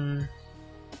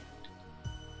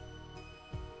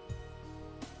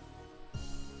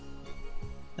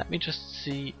let me just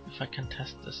see if I can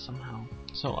test this somehow.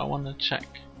 So I want to check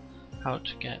how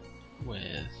to get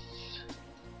with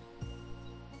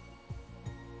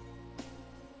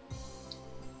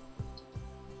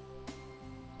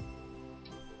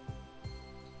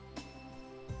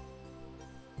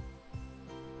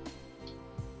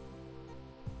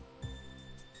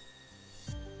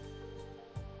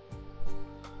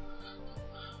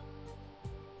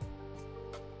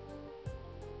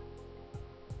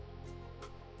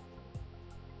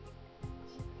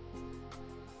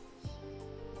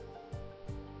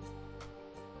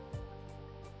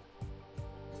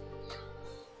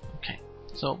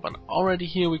So, but already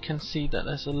here we can see that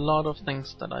there's a lot of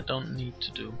things that I don't need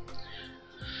to do.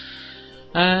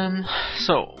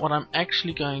 So what I'm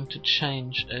actually going to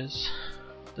change is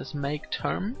this make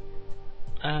term.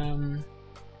 I'm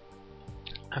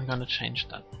gonna change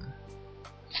that one.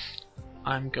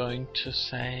 I'm going to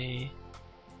say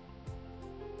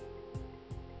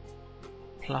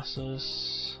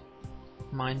pluses,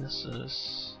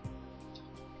 minuses,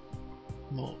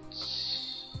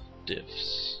 mods,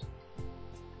 divs.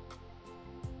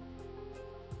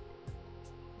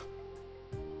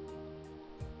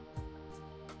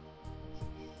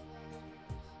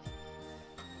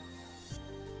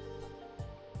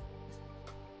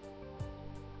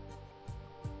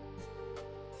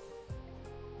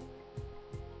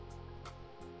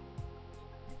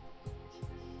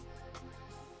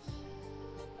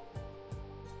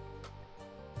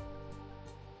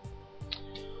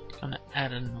 Gonna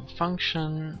add a new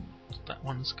function. That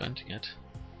one's going to get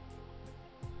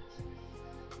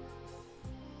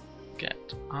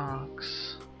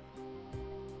args.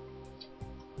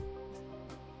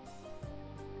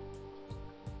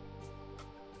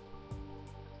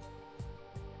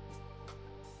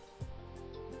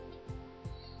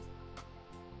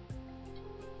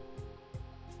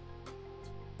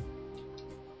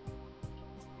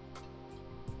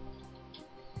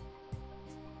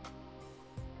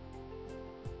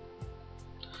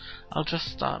 I'll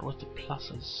just start with the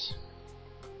pluses.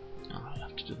 Oh, I'll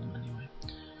have to do them anyway.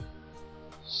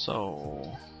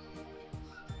 So,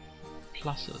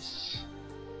 pluses.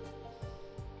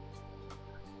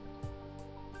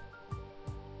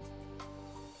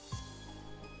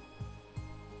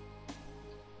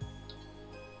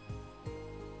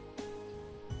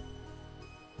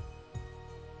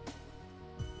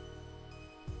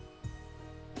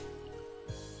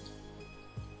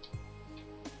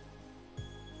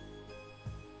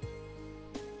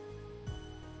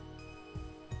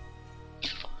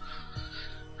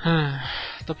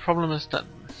 The problem is that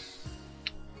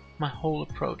my whole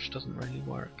approach doesn't really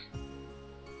work.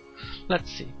 Let's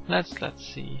see. Let's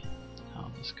see how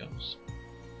this goes.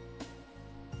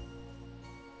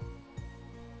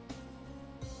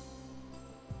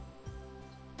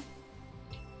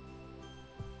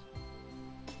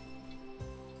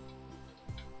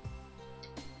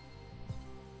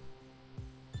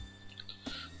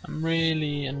 I'm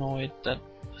really annoyed that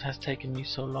it has taken me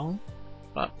so long,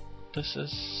 but this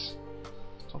is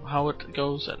how it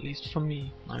goes, at least for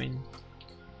me. I mean,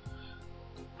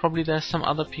 probably there's some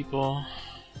other people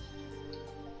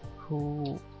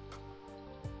who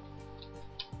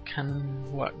can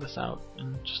work this out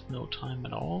in just no time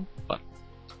at all, but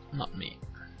not me.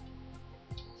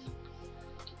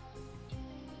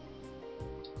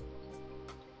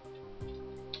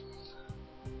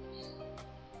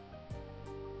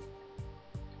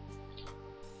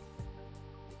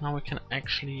 Now we can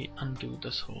actually undo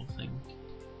this whole thing.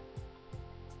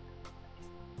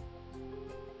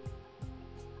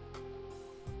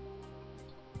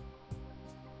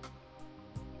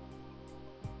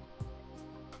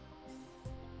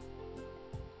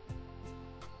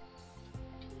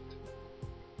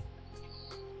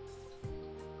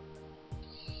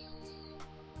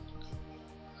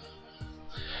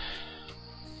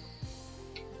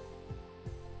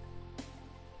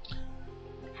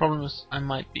 Problem is, I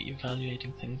might be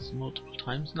evaluating things multiple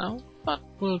times now, but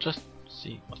we'll just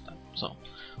see what that. So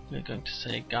we're going to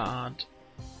say guard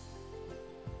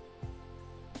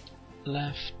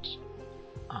left,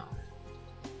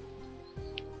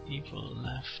 evil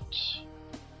left,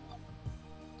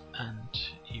 and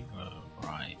evil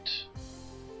right.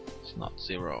 It's not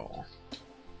 0.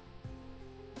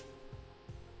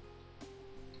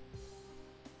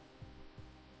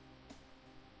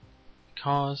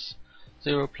 Because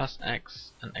 0 plus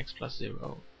x and x plus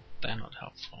 0, they're not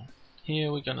helpful.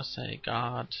 Here we're gonna say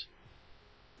guard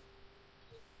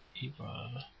evil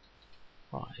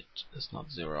right is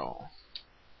not 0.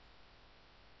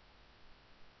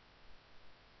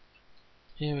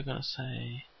 Here we're gonna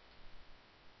say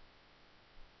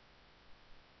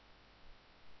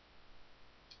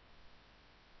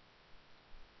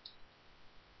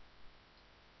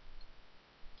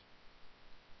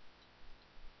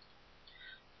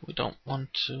we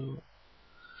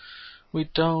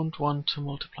don't want to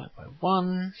multiply by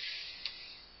 1.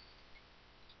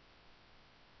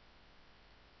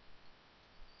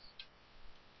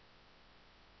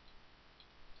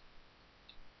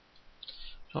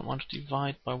 We don't want to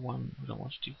divide by 1. We don't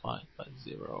want to divide by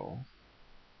 0.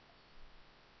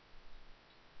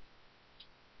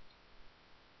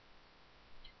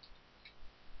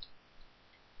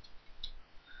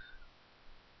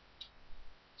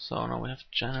 So now we have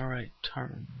generate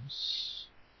terms.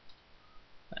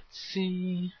 Let's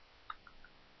see.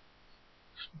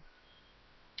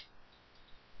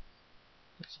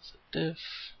 This is a div.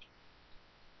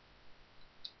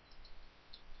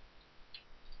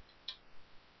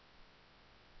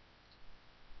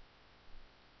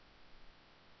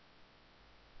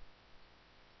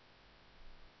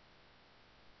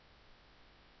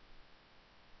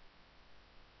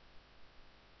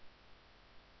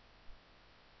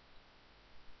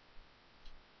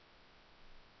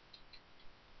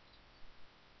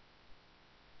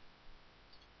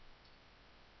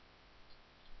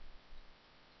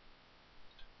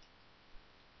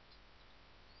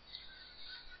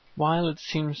 While it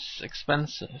seems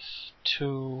expensive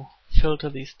to filter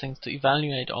these things, to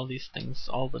evaluate all these things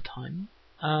all the time,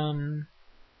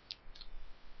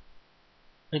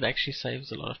 it actually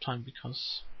saves a lot of time,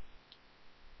 because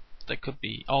there could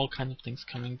be all kinds of things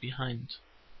coming behind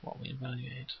what we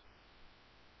evaluate.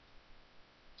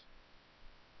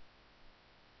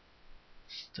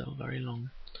 Still very long.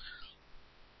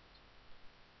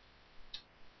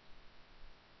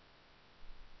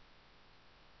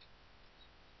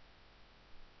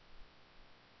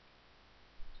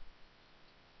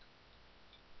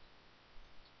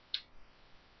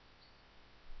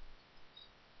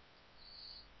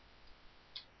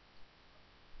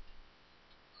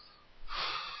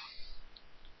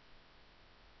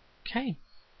 Okay.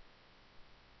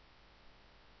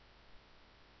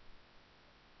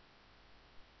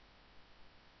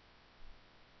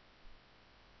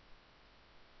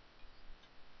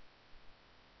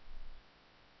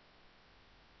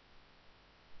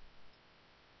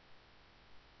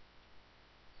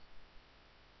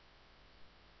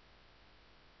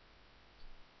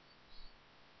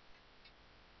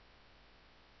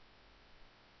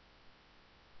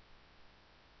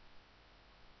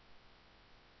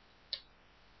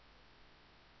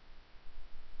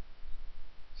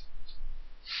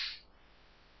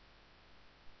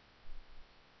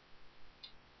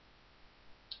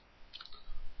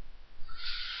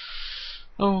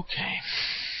 Okay.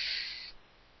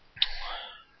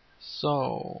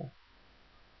 So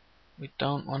we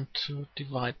don't want to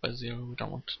divide by 0, we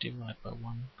don't want to divide by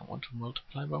 1, don't want to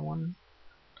multiply by 1,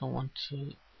 don't want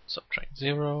to subtract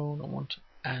 0, don't want to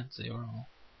add 0.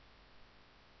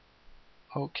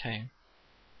 Okay.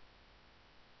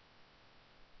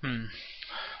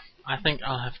 I think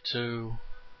I'll have to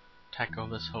tackle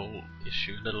this whole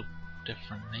issue a little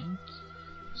differently.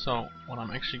 So what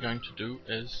I'm actually going to do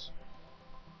is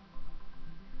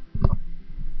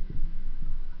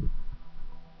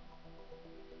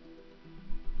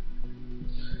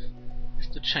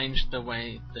to change the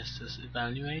way this is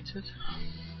evaluated.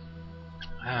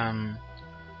 I'm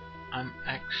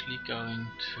actually going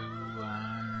to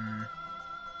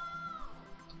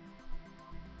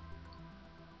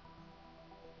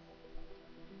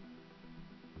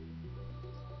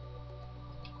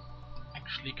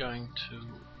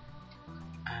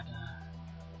add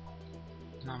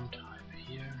a num type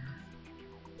here.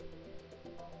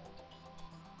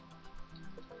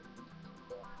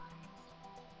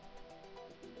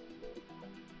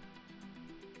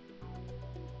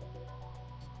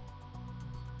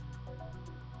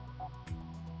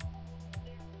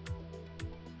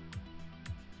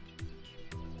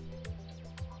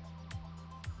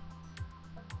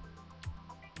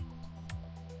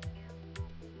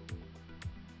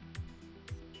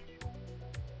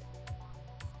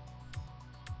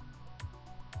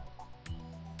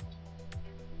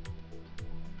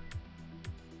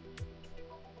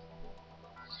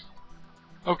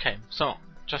 Okay, so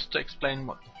just to explain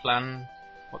what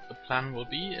the plan will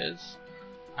be is,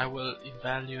 I will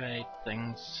evaluate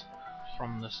things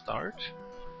from the start.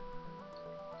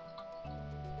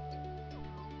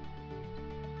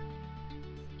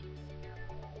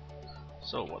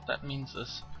 So what that means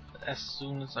is, as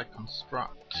soon as I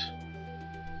construct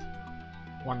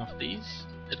one of these,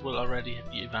 it will already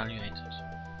be evaluated.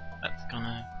 That's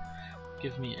gonna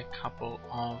give me a couple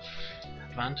of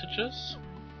advantages.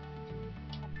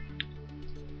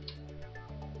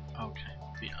 Okay,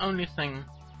 the only thing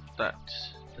that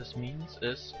this means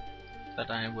is that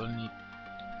I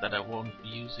won't be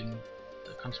using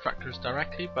the constructors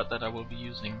directly, but that I will be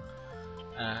using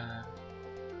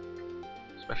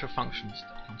special functions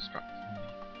that construct for me.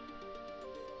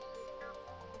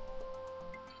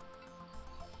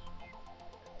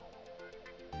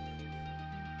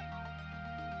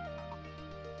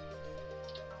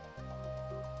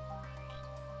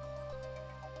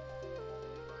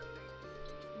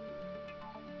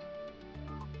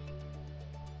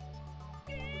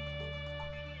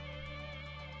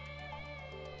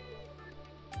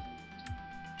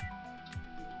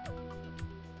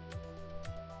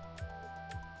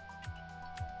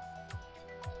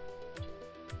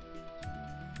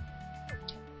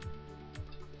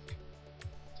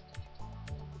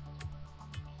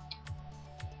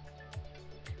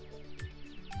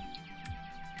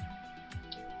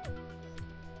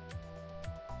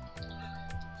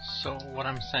 So what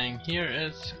I'm saying here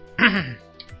is if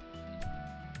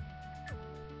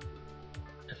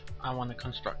I want to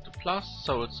construct a plus,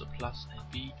 so it's a plus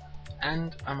AB,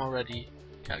 and I'm already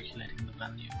calculating the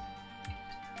value.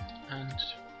 And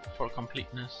for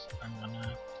completeness, I'm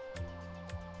gonna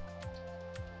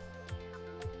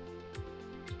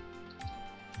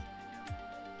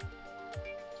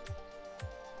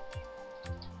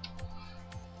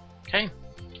okay,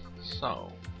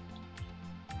 so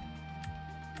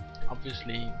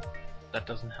obviously that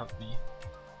doesn't help me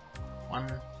one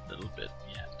little bit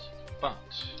yet, but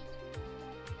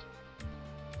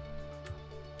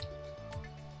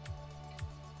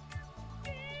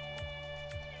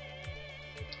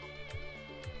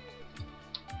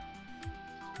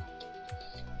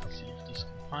let's see if this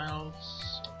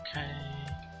compiles. Okay.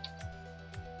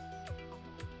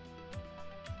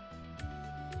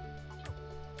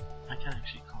 I can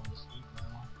actually call this equal.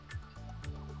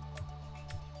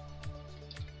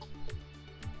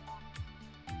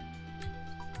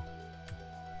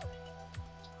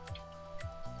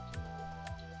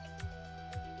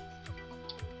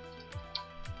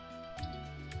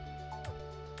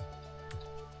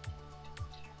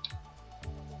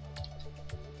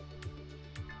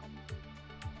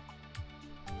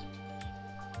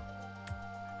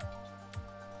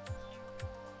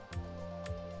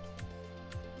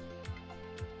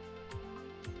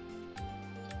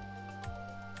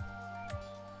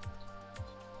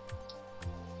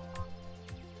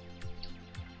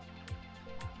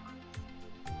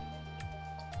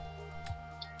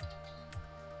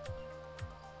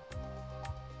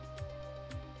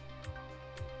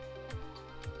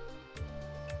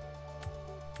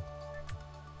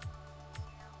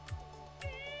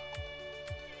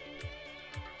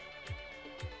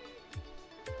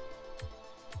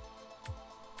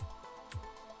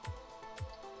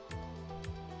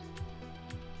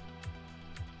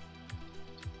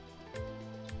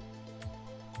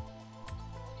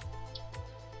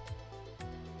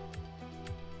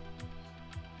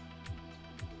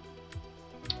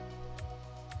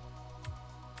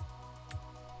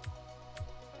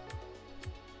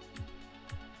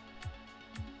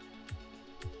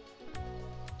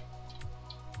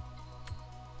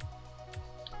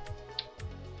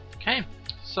 Okay,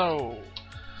 so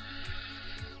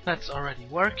that's already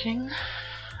working,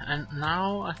 and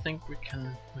now I think we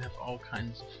have all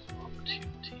kinds of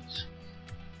opportunities,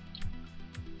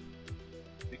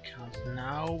 because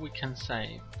now we can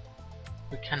say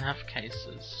we can have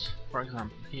cases. For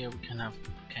example, here we can have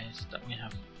a case that we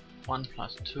have 1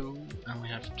 plus 2 and we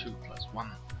have 2 plus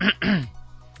 1.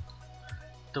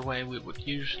 The way we would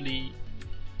usually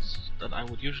I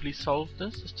would usually solve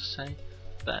this is to say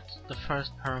that the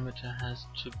first parameter has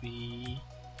to be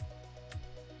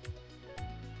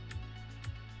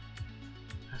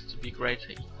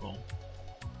greater equal.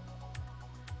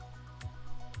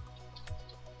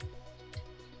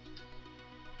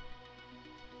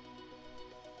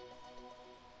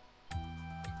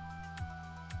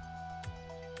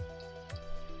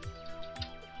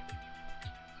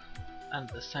 And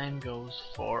the same goes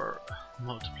for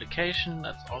multiplication,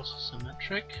 that's also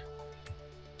symmetric.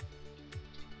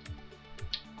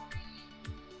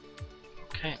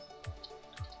 Okay,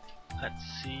 let's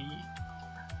see.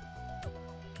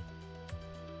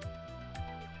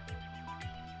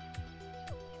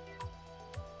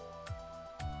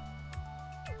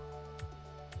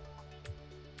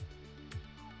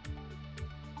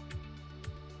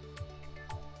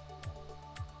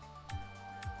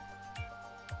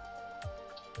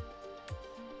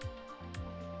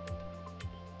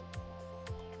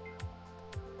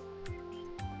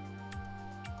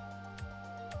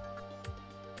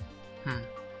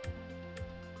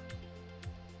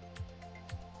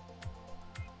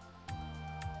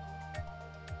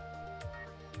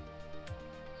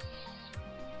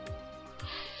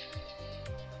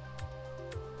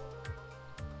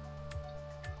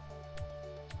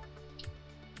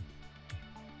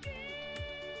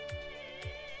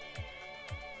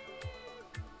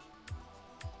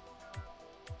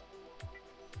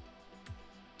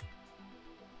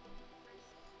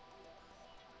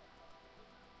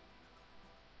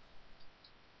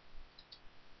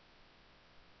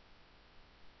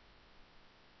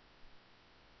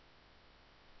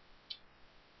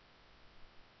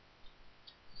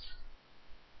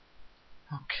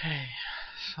 Okay,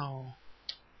 so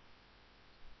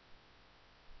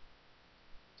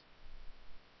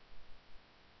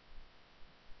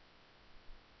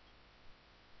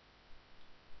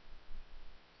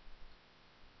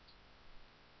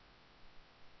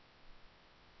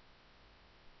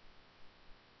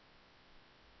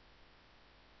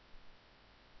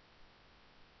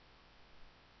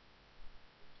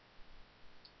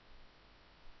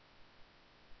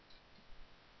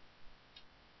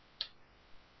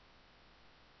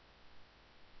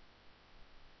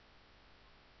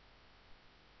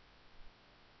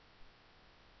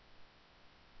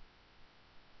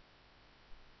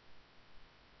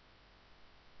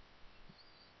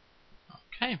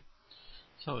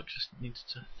So it just needs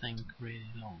to think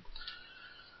really long.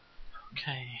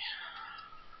 Okay.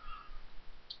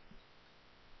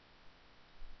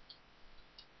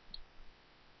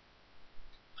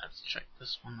 Let's check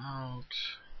this one out.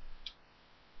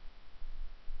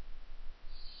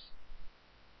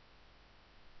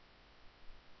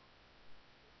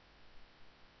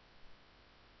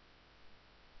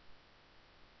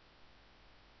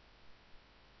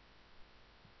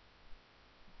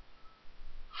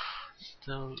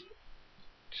 Still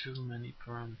too many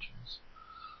parameters.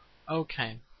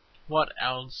 Okay, what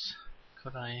else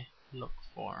could I look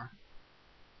for?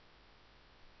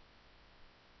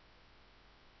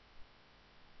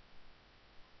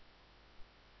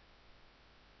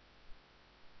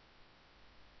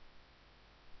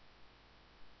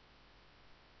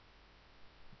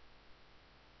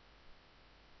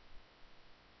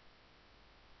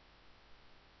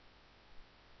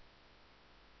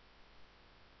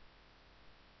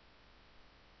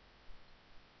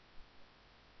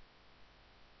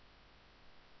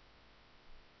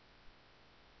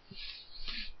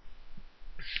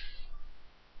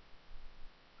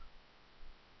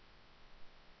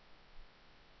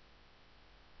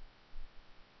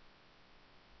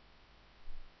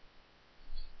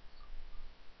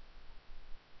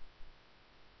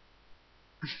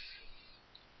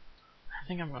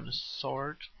 I think I'm going to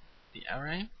sort the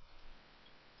array.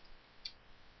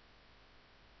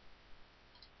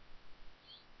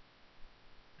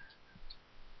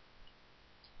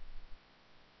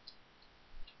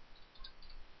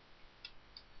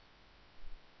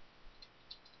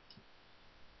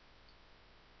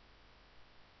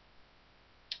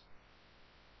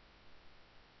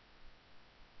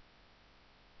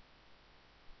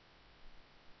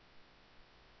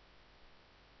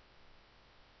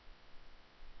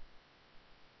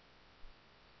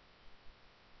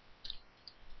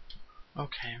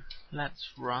 Okay,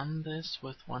 let's run this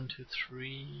with 1, 2,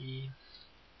 3,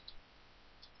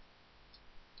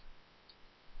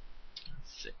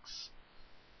 6.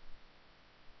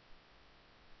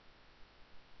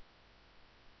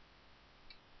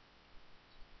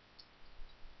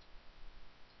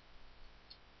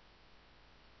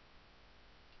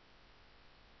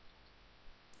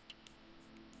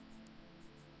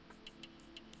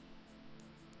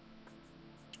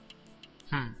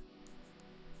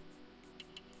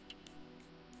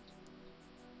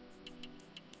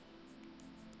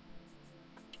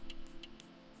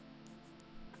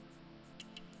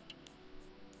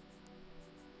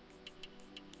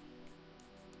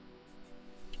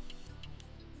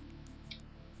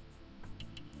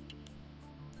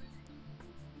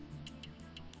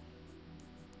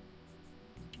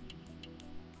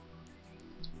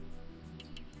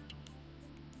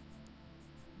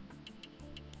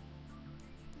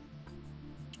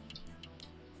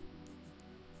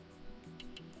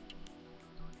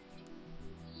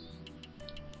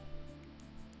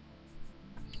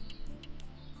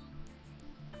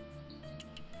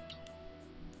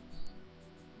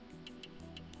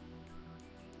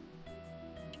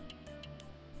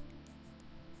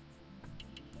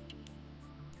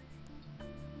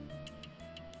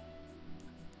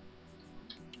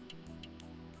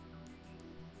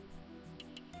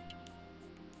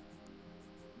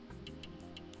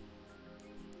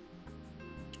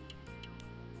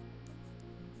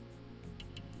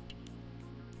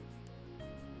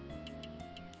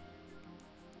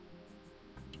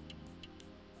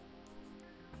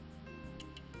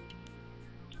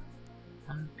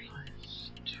 One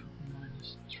plus 2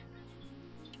 minus 3.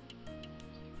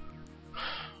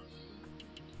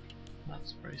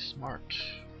 That's very smart.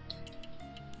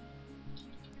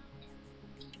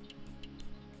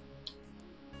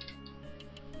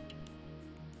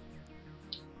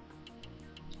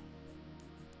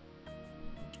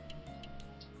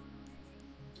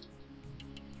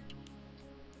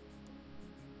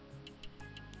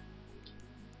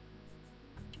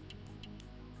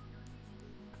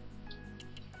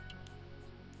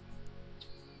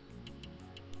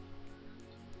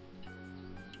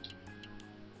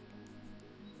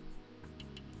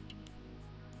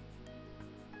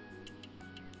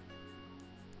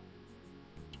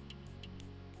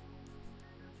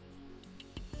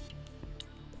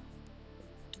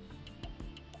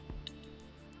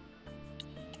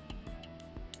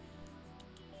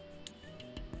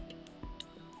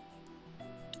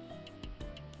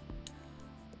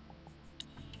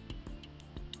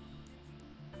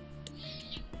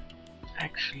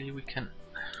 Actually we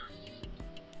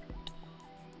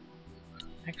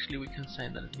can say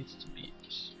that it needs to be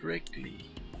strictly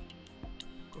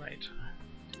greater.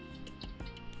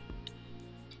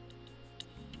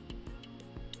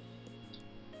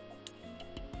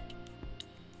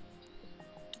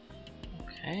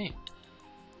 Okay,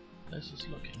 this is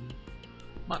looking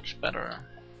much better.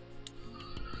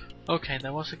 Okay,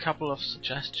 there was a couple of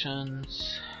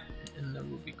suggestions in the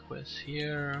Ruby quiz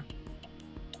here.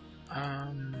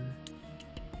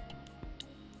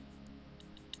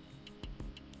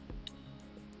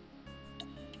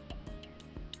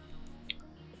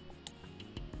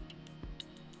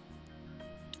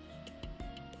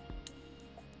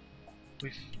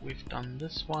 We've done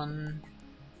this one.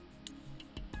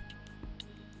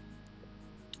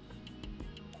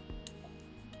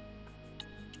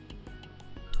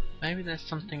 Maybe there's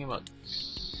something about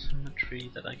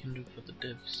symmetry that I can do for the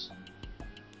divs.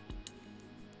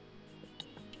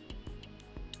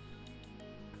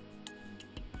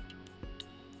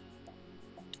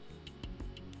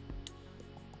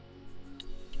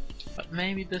 But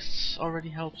maybe this already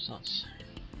helps us.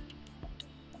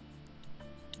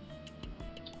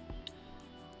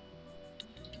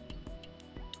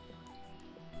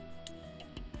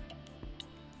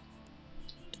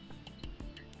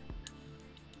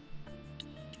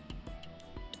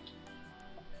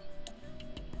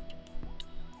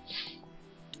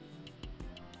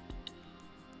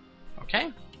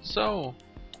 Okay, so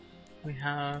we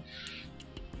have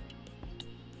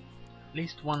at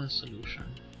least one solution.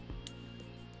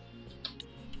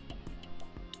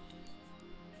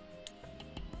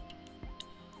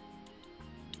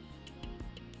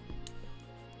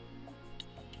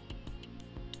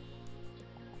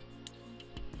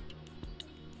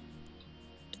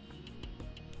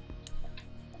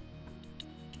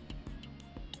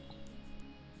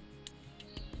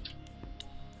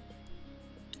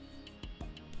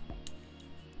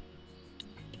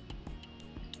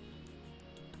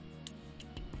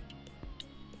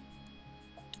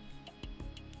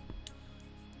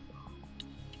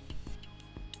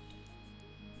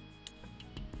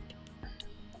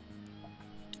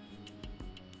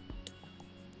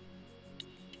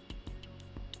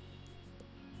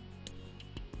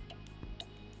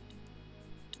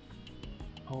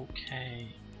 Okay.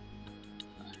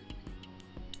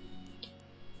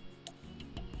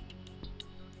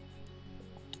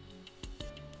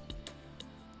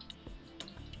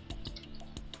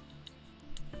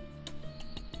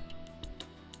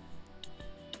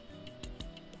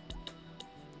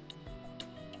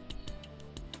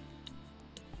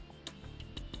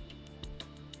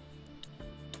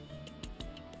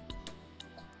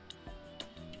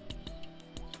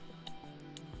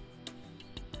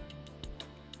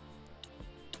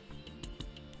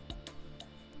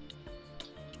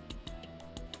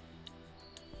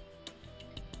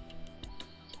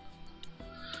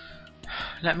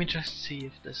 Let me just see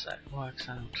if this works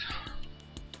out.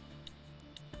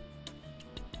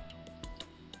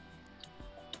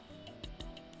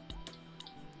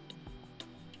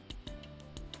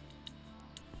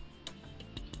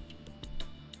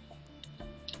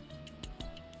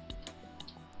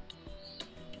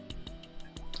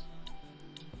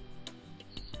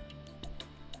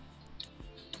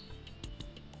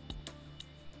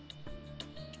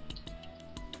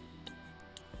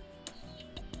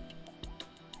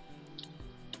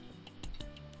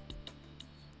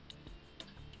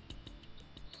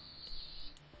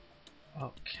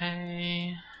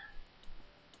 Okay.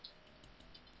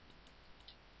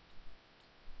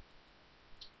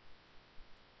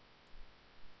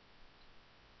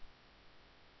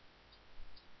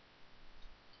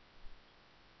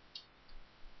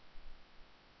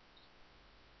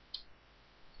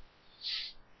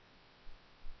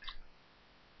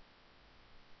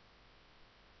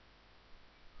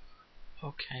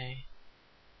 Okay.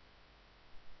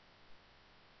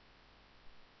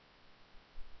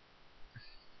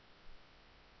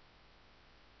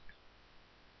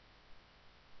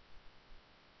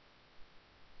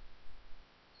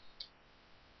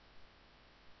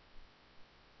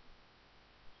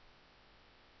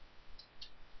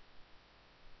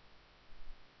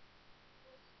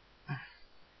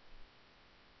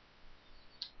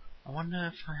 I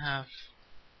wonder if I have...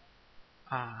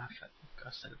 I think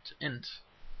I set it to int,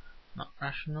 not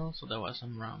rational, so there was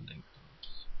some rounding.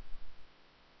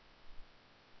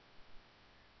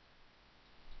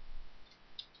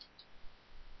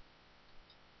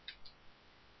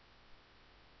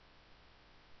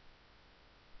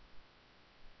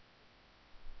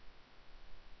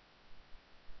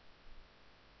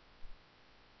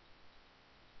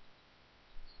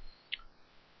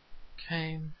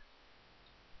 Okay.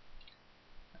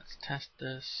 Let's test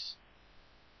this.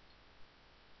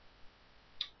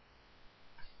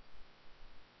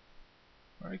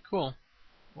 Very cool.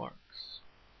 Works.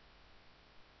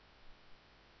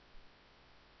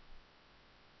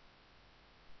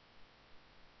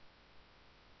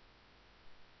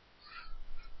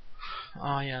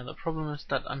 Oh yeah, the problem is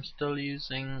that I'm still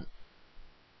using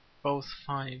both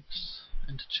 5s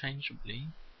interchangeably.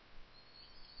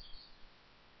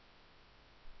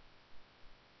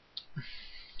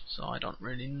 So I don't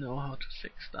really know how to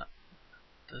fix that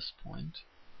at this point.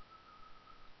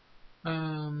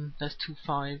 There's 2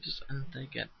 5s and they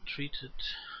get treated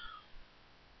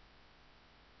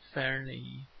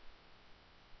fairly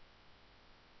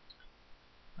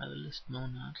by the list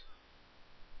monad.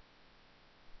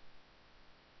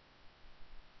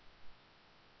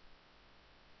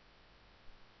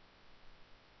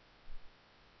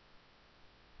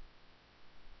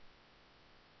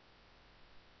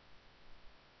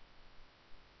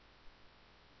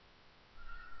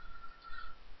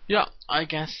 Yeah, I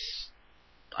guess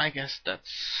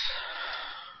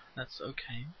that's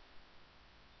okay.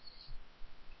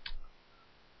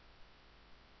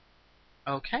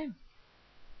 Okay.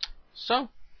 So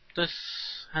this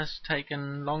has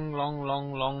taken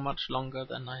long, much longer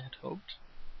than I had hoped.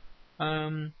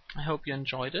 I hope you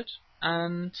enjoyed it,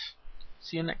 and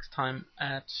see you next time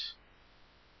at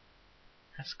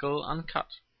Haskell Uncut.